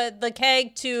through the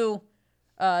keg to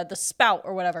the spout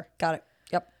or whatever. Got it.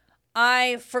 Yep.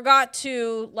 I forgot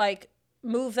to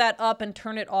move that up and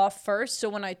turn it off first. So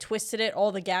when I twisted it,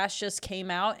 all the gas just came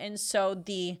out. And so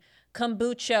the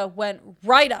kombucha went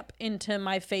right up into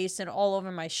my face and all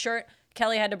over my shirt.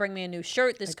 Kelly had to bring me a new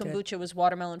shirt. This kombucha was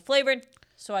watermelon flavored.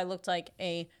 So I looked like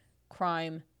a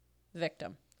crime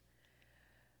victim.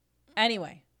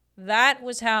 Anyway, that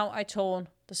was how I told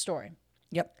the story.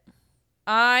 Yep.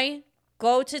 I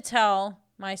go to tell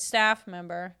my staff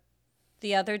member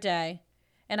the other day,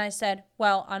 and I said,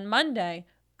 well, on Monday,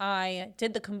 I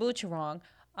did the kombucha wrong.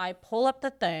 I pull up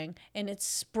the thing, and it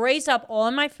sprays up all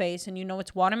in my face, and you know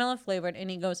it's watermelon flavored, and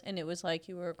he goes, and it was like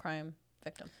you were a crime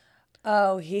victim.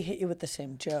 Oh, he hit you with the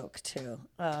same joke, too.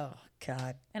 Oh,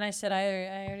 God. And I said,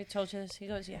 I already told you this. He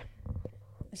goes, yeah.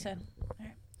 I said, all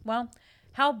right. Well,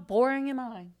 how boring am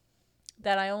I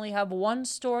that I only have one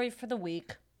story for the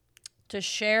week to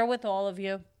share with all of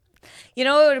you? You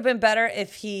know, it would have been better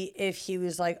if he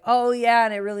was like, oh, yeah,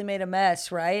 and it really made a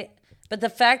mess, right? But the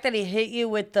fact that he hit you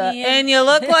with the, Yeah. and you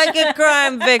look like a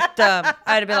crime victim,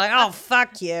 I'd have been like, oh,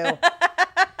 fuck you.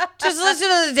 Just listen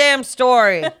to the damn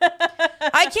story.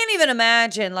 I can't even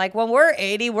imagine. Like, when we're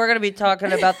 80, we're going to be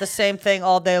talking about the same thing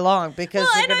all day long because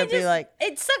we're going to be like...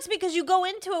 It sucks because you go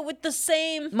into it with the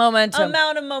same momentum.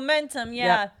 amount of momentum.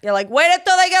 Yeah. You're like, wait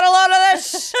until they get a load of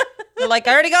this. You're like,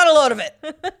 I already got a load of it.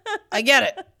 I get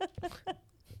it.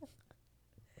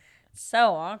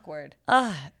 So awkward.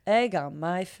 Egg on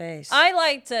my face. I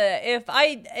like to,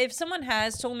 if someone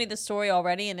has told me the story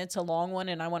already and it's a long one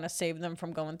and I want to save them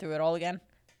from going through it all again,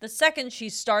 the second she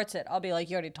starts it, I'll be like,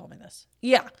 you already told me this.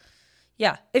 Yeah.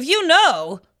 Yeah. If you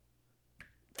know,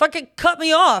 fucking cut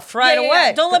me off right away.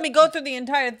 Yeah. Don't let me go through the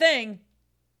entire thing.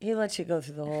 He lets you go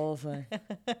through the whole thing.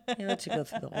 He lets you go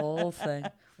through the whole thing.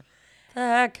 The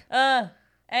heck?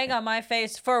 Egg on my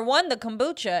face. For one, the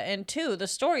kombucha, and two, the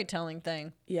storytelling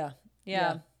thing. Yeah.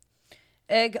 Yeah.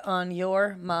 Egg on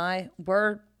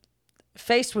we're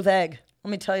faced with egg. Let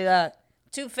me tell you that.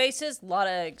 2 faces, a lot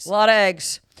of eggs. A lot of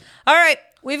eggs. All right,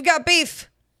 we've got beef.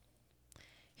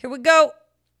 Here we go.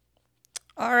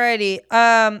 Alrighty.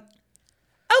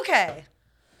 Okay.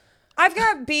 I've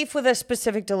got beef with a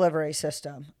specific delivery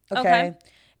system. Okay.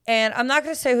 And I'm not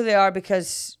going to say who they are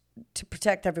because to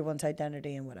protect everyone's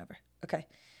identity and whatever. Okay.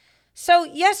 So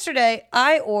yesterday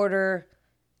I order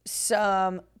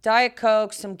some Diet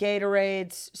Coke, some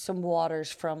Gatorades, some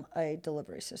waters from a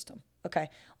delivery system. Okay.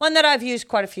 One that I've used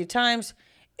quite a few times.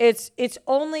 It's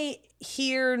only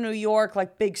here, New York,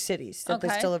 like big cities that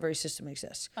this delivery system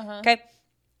exists. Okay.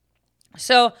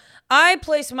 So I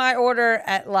placed my order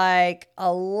at like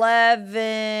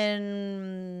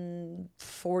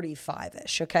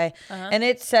 11:45-ish. Okay. And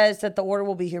it says that the order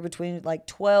will be here between like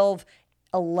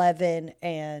 12:11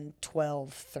 and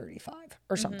 12:35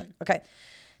 or something. Okay.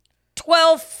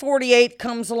 12:48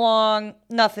 comes along.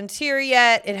 Nothing's here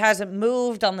yet. It hasn't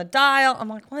moved on the dial. I'm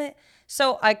like, what?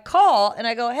 So I call and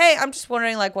I go, hey, I'm just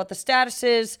wondering like what the status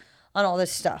is on all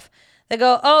this stuff. They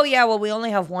go, oh yeah, well, we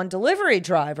only have one delivery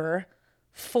driver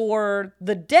for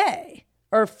the day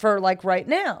or for like right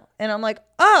now. And I'm like,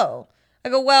 oh. I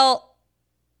go, well,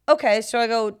 okay. So I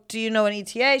go, do you know an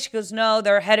ETA? She goes, no,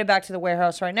 they're headed back to the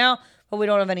warehouse right now, but we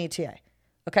don't have an ETA.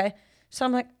 Okay. So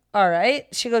I'm like, all right.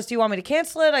 She goes, do you want me to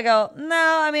cancel it? I go,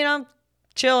 no, I mean, I'm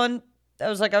chilling. I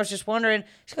was just wondering.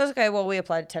 She goes, okay, well, we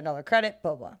applied a $10 credit,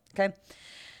 blah, blah. Okay.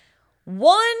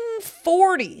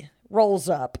 1:40 rolls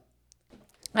up.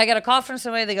 I get a call from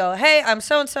somebody. They go, hey, I'm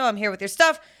so-and-so. I'm here with your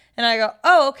stuff. And I go,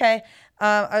 oh, okay.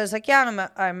 I was like, yeah,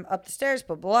 I'm up the stairs,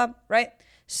 blah, blah, blah. Right.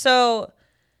 So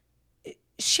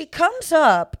she comes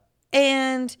up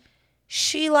and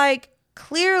she like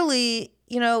clearly,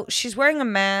 you know, she's wearing a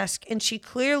mask and she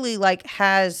clearly like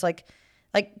has like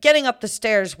getting up the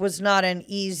stairs was not an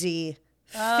easy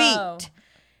feat.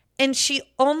 And she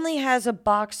only has a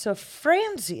box of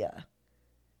Franzia.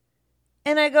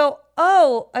 And I go,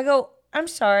 I'm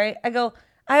sorry. I go,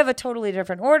 I have a totally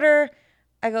different order.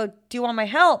 I go, do you want my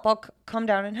help? I'll come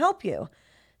down and help you.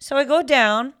 So I go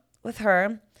down with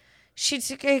her. She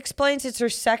explains it's her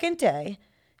second day.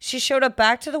 She showed up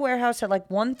back to the warehouse at like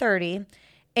 1:30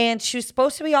 and she was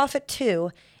supposed to be off at 2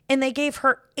 and they gave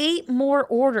her 8 more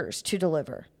orders to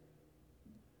deliver.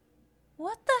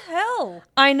 What the hell?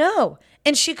 I know.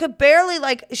 And she could barely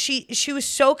she was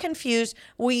so confused.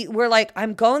 We were like,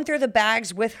 I'm going through the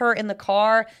bags with her in the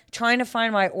car trying to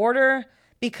find my order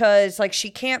because like she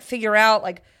can't figure out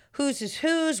like whose is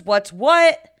whose, what's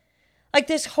what, like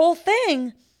this whole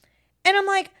thing. And I'm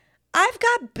like, I've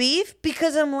got beef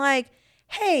because I'm like,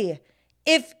 hey,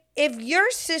 if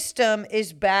your system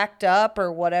is backed up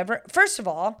or whatever, first of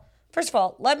all,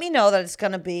 let me know that it's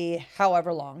going to be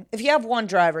however long. If you have one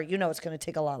driver, you know it's going to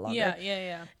take a lot longer.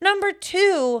 Yeah. Number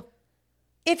 2,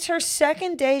 it's her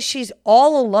second day. She's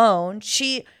all alone.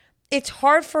 It's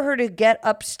hard for her to get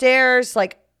upstairs,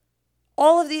 like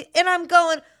all of the, and I'm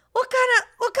going, what kind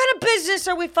of business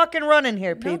are we fucking running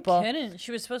here, people? No kidding.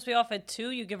 She was supposed to be off at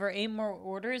 2. You give her 8 more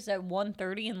orders at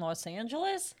 1:30 in Los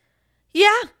Angeles?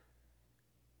 Yeah.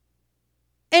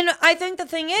 And I think the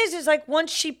thing is like once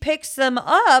she picks them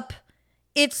up,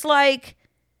 it's like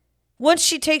once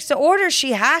she takes the order,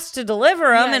 she has to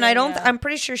deliver them. I'm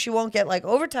pretty sure she won't get like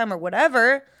overtime or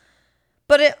whatever.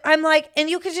 But I'm like, and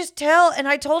you could just tell. And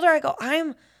I told her, I go,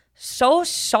 I'm so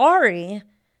sorry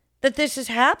that this is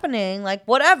happening, like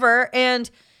whatever. And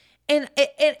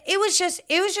it was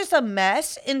just a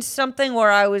mess and something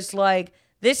where I was like,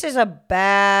 this is a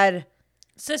bad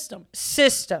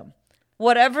system.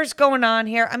 Whatever's going on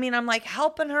here. I mean, I'm like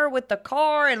helping her with the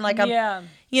car and like,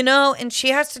 you know, and she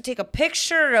has to take a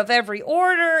picture of every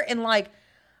order and like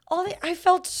I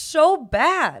felt so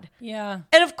bad. Yeah.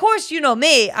 And of course, you know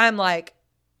me, I'm like,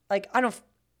 I don't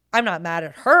I'm not mad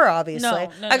at her, obviously.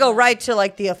 No, I go no. right to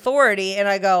like the authority and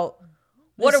I go,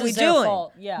 what This are we is their doing?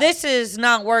 fault. Yeah. This is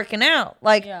not working out.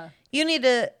 Like, Yeah. you need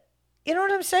to, you know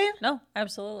what I'm saying? No,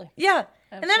 absolutely. Yeah.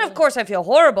 And then, of Absolutely. course, I feel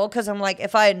horrible because I'm like,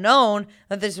 if I had known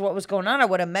that this is what was going on, I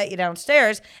would have met you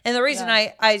downstairs. And the reason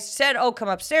Yeah. I said, oh, come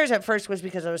upstairs at first was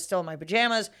because I was still in my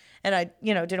pajamas and I,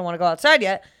 didn't want to go outside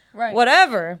yet. Right.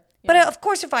 Whatever. But Yeah. of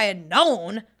course, if I had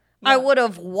known, I would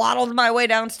have waddled my way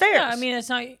downstairs. Yeah, I mean, it's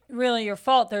not really your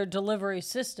fault. Their delivery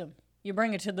system. You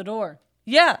bring it to the door.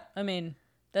 yeah. I mean,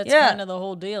 that's Yeah. kind of the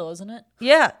whole deal, isn't it?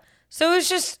 Yeah. So it was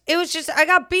just, I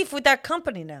got beef with that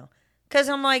company now. Because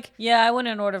I'm like, Yeah, I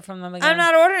wouldn't order from them again. I'm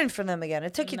not ordering from them again.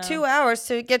 It took you No. 2 hours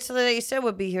to get to the day you said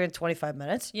would be here in 25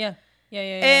 minutes. Yeah.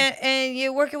 Yeah. And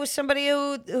you're working with somebody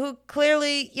who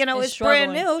clearly, is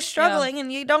struggling. brand new, struggling,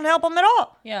 and you don't help them at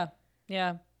all. Yeah.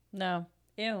 Yeah. No.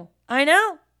 Ew. I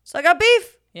know. So I got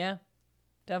beef. Yeah.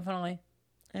 Definitely.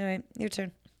 All right, your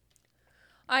turn.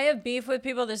 I have beef with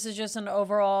people. This is just an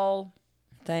overall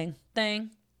Thing.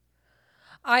 thing.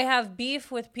 I have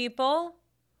beef with people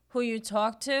who you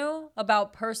talk to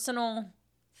about personal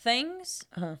things,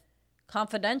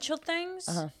 confidential things.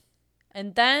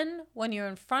 And then when you're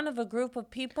in front of a group of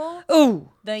people,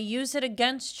 Ooh. they use it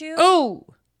against you Ooh.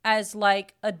 as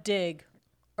like a dig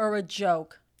or a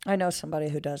joke. I know somebody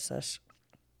who does this.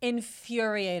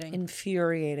 Infuriating.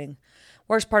 Infuriating.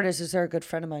 Worst part is they're a good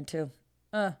friend of mine too.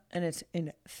 Uh, And it's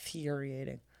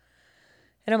infuriating.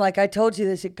 And I'm like, I told you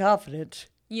this in confidence.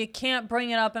 you can't bring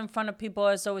it up in front of people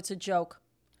as though it's a joke.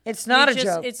 It's not You a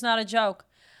joke. It's not a joke.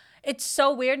 It's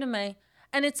so weird to me.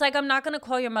 And it's like, I'm not going to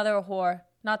call your mother a whore.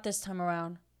 Not this time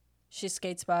around. She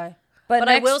skates by. But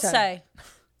I next will time. say,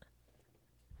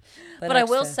 but I next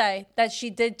will time. say that she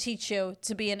did teach you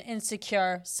to be an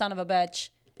insecure son of a bitch.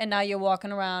 And now you're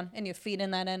walking around and you're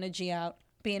feeding that energy out,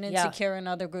 being insecure in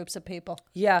other groups of people.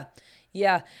 Yeah.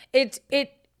 Yeah. It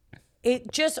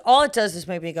just, all it does is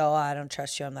make me go, oh, I don't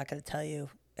trust you. I'm not going to tell you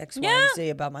X, Y, and Z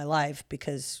about my life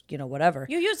because, whatever.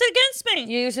 You use it against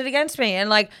me. You use it against me. And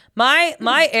like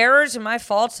my errors and my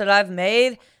faults that I've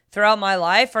made throughout my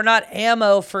life are not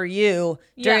ammo for you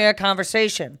during Yeah. a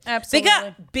conversation.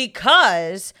 Absolutely.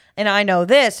 Because, and I know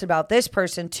this about this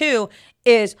person too,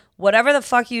 is whatever the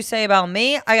fuck you say about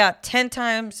me, I got 10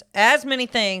 times as many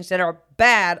things that are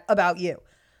bad about you.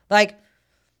 Like,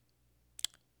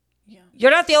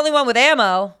 you're not the only one with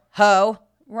ammo, ho.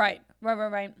 Right.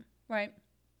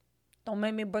 Don't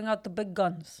make me bring out the big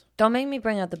guns. Don't make me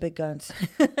bring out the big guns.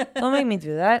 Don't make me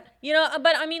do that.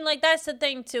 But I mean, like, that's the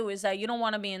thing, too, is that you don't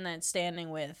want to be in that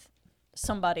standing with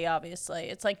somebody, obviously.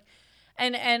 It's like,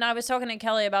 and I was talking to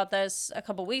Kelly about this a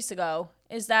couple weeks ago,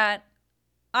 is that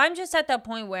I'm just at that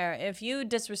point where if you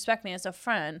disrespect me as a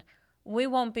friend, we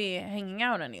won't be hanging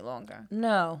out any longer.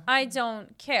 No. I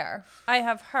don't care. I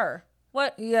have her.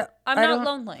 What? Yeah. I'm not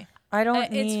lonely. I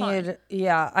don't It's fine. need,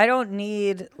 yeah, I don't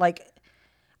need, like,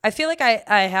 I feel like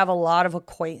I have a lot of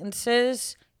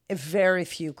acquaintances, very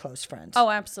few close friends. Oh,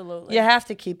 absolutely. You have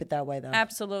to keep it that way, though.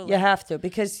 Absolutely. You have to,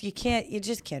 because you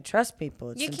just can't trust people.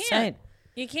 It's You insane. can't.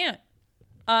 You can't.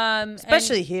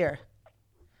 Especially here.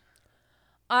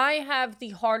 I have the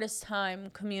hardest time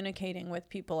communicating with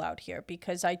people out here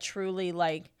because I truly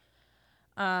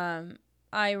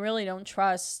I really don't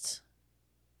trust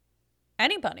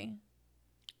anybody.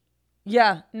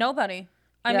 Yeah. Nobody.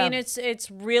 I Yeah. mean,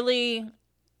 it's really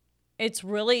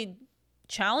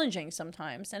challenging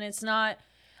sometimes, and it's not.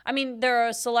 I mean, there are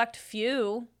a select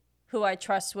few who I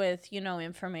trust with,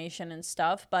 information and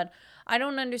stuff, but I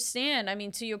don't understand. I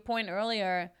mean, to your point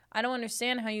earlier, I don't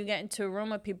understand how you get into a room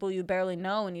with people you barely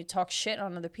know and you talk shit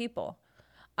on other people.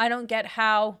 I don't get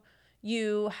how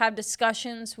you have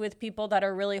discussions with people that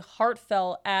are really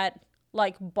heartfelt at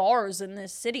like bars in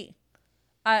this city.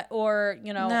 Or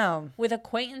No. with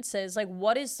acquaintances. Like,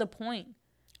 what is the point?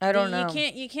 I don't know.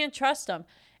 You can't trust them.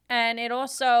 And it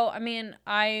also, I mean,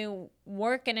 I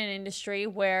work in an industry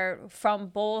where from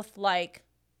both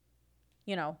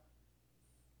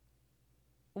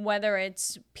whether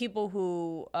it's people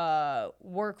who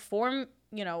work for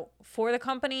the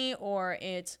company or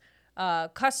it's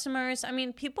customers. I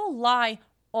mean, people lie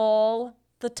all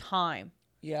the time.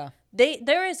 Yeah.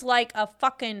 There is like a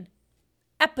fucking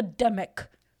epidemic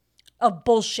of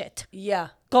bullshit Yeah.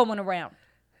 going around.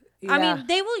 I Yeah. mean,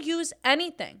 they will use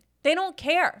anything. They don't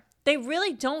care. They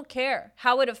really don't care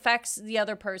how it affects the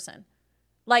other person.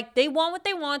 Like, they want what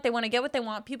they want. They want to get what they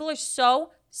want. People are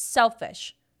so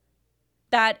selfish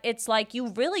that it's like you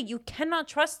cannot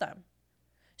trust them.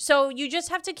 So you just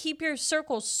have to keep your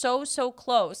circle so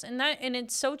close. And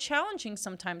it's so challenging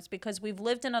sometimes because we've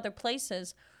lived in other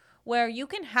places where you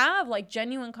can have like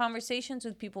genuine conversations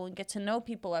with people and get to know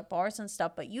people at bars and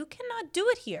stuff, but you cannot do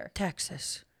it here.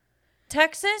 Texas.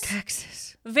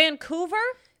 Vancouver,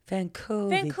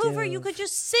 Vancouver. you could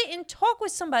just sit and talk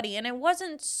with somebody, and it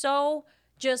wasn't so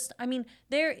just, I mean,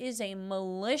 there is a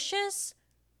malicious,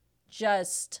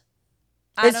 just,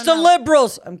 It's the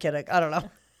liberals. I'm kidding. I don't know.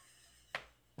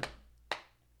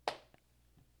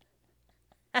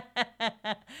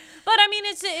 But I mean,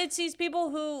 it's these people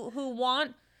who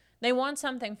want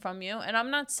something from you, and I'm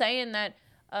not saying that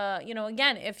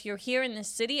again, if you're here in this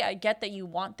city, I get that you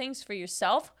want things for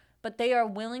yourself, but they are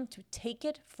willing to take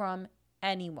it from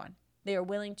anyone. They are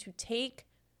willing to take.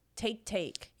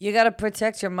 You got to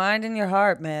protect your mind and your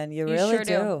heart, man. You really sure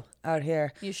do out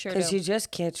here. You sure do. Because you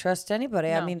just can't trust anybody.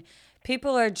 No. I mean,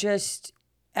 people are just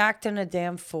acting a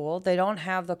damn fool. They don't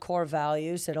have the core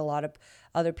values that a lot of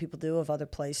other people do of other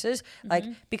places. Like,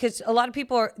 because a lot of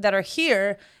people that are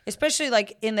here, especially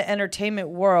like in the entertainment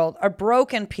world, are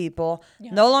broken people,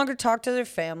 no longer talk to their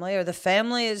family, or the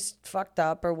family is fucked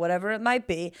up or whatever it might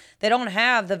be. They don't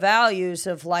have the values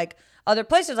of like other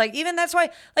places. Like, even that's why,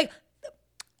 like,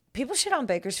 people shit on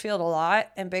Bakersfield a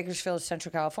lot, and Bakersfield is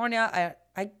Central California.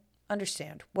 I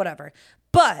understand, whatever.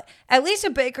 But at least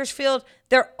in Bakersfield,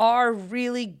 there are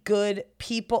really good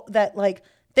people that like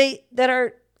that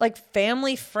are like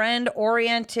family friend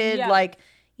oriented, like,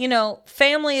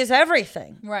 family is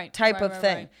everything, right? Type of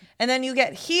thing. Right. And then you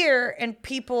get here, and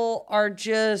people are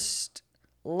just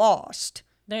lost.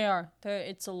 They are.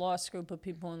 It's a lost group of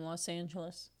people in Los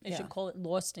Angeles. They should call it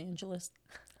Los Angeles.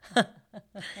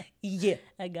 Yeah,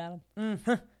 I got him.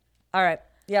 Mm-hmm. All right.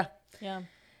 Yeah.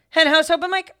 Hen house open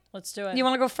mic. Let's do it. You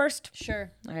want to go first?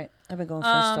 Sure. All right. I've been going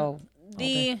first all the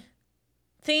day.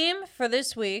 Theme for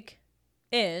this week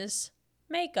is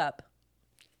makeup,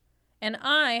 and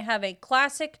I have a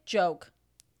classic joke.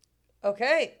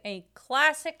 Okay. A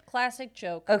classic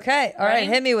joke. Okay. All right.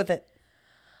 Hit me with it.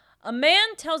 A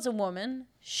man tells a woman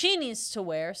she needs to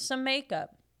wear some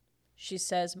makeup. She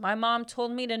says, "My mom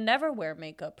told me to never wear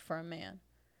makeup for a man."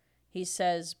 He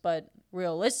says, "But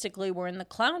realistically, we're in the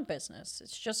clown business.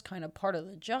 It's just kind of part of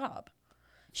the job."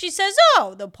 She says,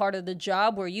 "Oh, the part of the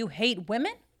job where you hate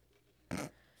women?"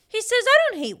 He says, "I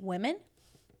don't hate women."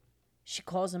 She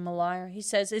calls him a liar. He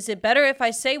says, "Is it better if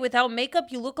I say without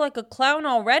makeup you look like a clown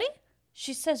already?"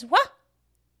 She says, "What?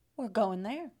 We're going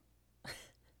there."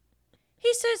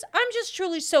 He says, "I'm just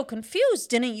truly so confused.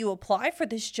 Didn't you apply for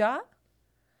this job?"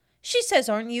 She says,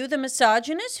 "Aren't you the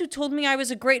misogynist who told me I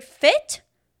was a great fit?"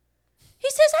 He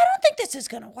says, "I don't think this is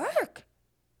going to work."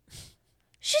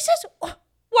 She says,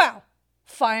 "Wow,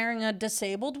 firing a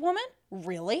disabled woman?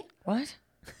 Really?" What?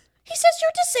 He says,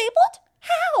 "You're disabled?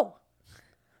 How?"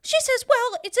 She says,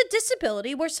 "Well, it's a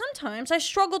disability where sometimes I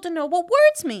struggle to know what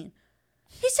words mean."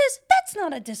 He says, "That's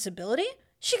not a disability."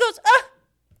 She goes,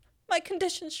 "My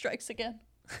condition strikes again."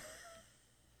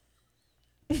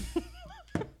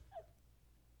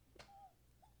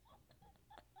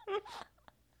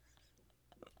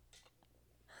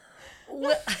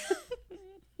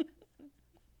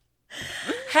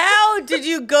 How did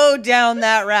you go down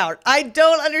that route? I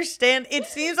don't understand. It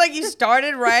seems like you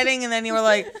started writing and then you were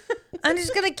like, I'm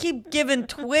just going to keep giving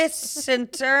twists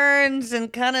and turns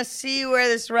and kind of see where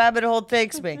this rabbit hole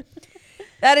takes me.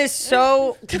 That is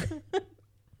so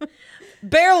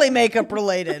barely makeup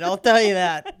related. I'll tell you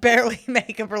that. Barely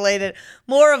makeup related.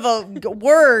 More of a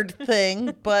word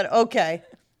thing, but okay.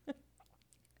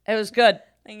 It was good.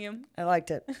 Thank you. I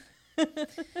liked it.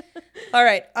 All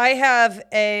right. I have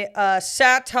a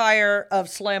satire of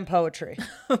slam poetry.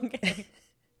 Okay.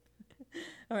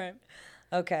 All right.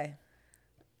 Okay.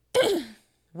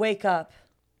 Wake up.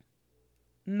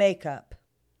 Makeup.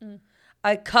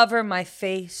 I cover my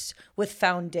face with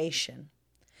foundation.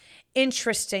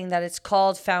 Interesting that it's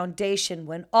called foundation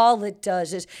when all it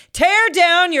does is tear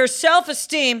down your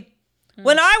self-esteem.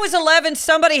 When I was 11,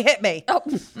 somebody hit me. Oh.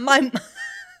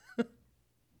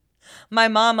 My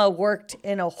mama worked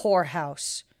in a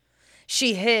whorehouse.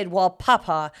 She hid while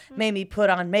Papa made me put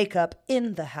on makeup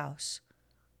in the house.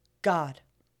 God,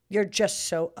 you're just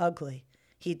so ugly,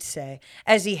 he'd say,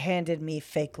 as he handed me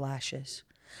fake lashes.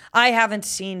 I haven't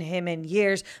seen him in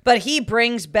years, but he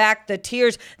brings back the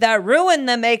tears that ruin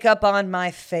the makeup on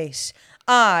my face.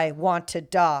 I want to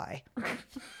die.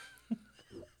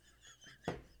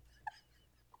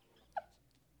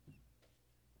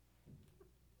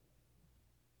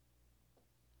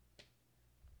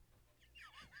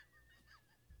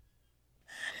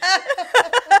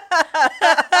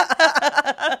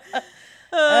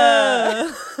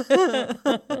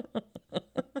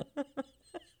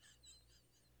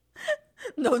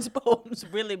 Those poems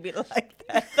really be like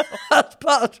that. Those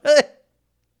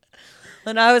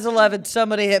When I was 11,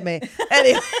 somebody hit me.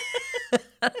 Anyway.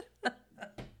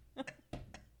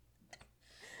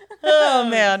 Oh,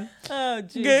 man. Oh,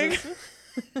 Jesus.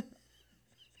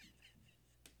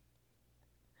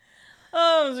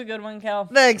 Oh, it was a good one, Cal.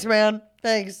 Thanks, man.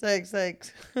 Thanks. Well,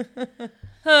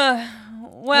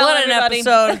 What an everybody.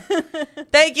 episode.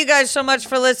 Thank you guys so much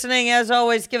for listening. As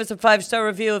always, give us a 5-star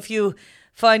review if you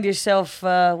find yourself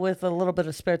with a little bit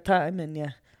of spare time and you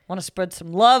want to spread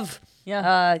some love.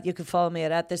 Yeah. You can follow me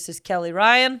at This Is Kelly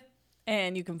Ryan.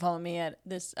 And you can follow me at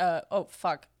this. I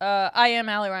am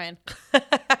Allie Ryan.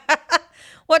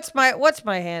 What's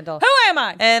my handle? Who am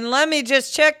I? And let me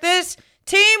just check this.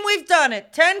 Team, we've done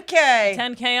it. 10K.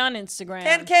 10K on Instagram.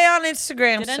 10K on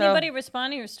Instagram. Did so- anybody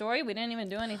respond to your story? We didn't even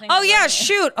do anything. Oh, about yeah, it.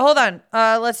 shoot. Hold on.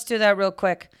 Let's do that real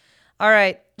quick. All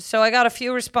right. So I got a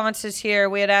few responses here.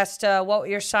 We had asked what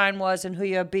your sign was and who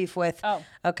you have beef with. Oh.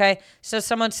 Okay. So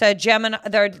someone said Gemini.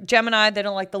 They're Gemini. They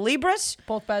don't like the Libras.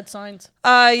 Both bad signs.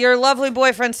 Your lovely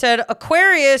boyfriend said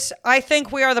Aquarius. I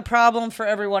think we are the problem for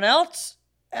everyone else.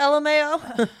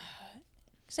 LMAO.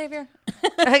 Xavier.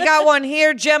 I got one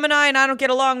here. Gemini, and I don't get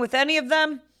along with any of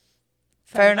them.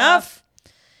 Fair enough.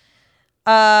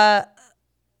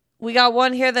 We got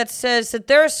one here that says that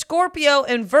they're a Scorpio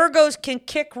and Virgos can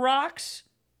kick rocks.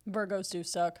 Virgos do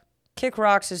suck. Kick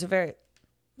rocks is a very...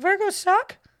 Virgos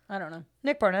suck? I don't know.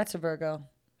 Nick Barnett's a Virgo.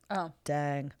 Oh.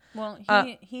 Dang. Well,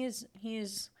 he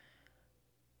is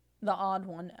the odd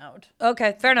one out.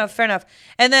 Okay, fair enough.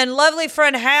 And then lovely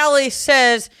friend Hallie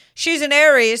says she's an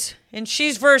Aries and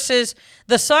she's versus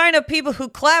the sign of people who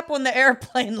clap when the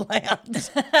airplane lands.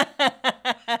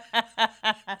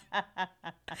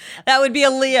 That would be a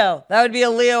Leo.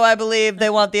 I believe. They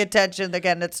want the attention. They're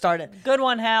getting it started. Good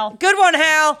one, Hal. Good one,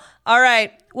 Hal. All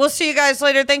right. We'll see you guys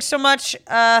later. Thanks so much.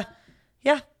 Yeah.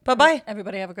 Bye-bye.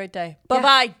 Everybody have a great day.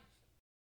 Bye-bye.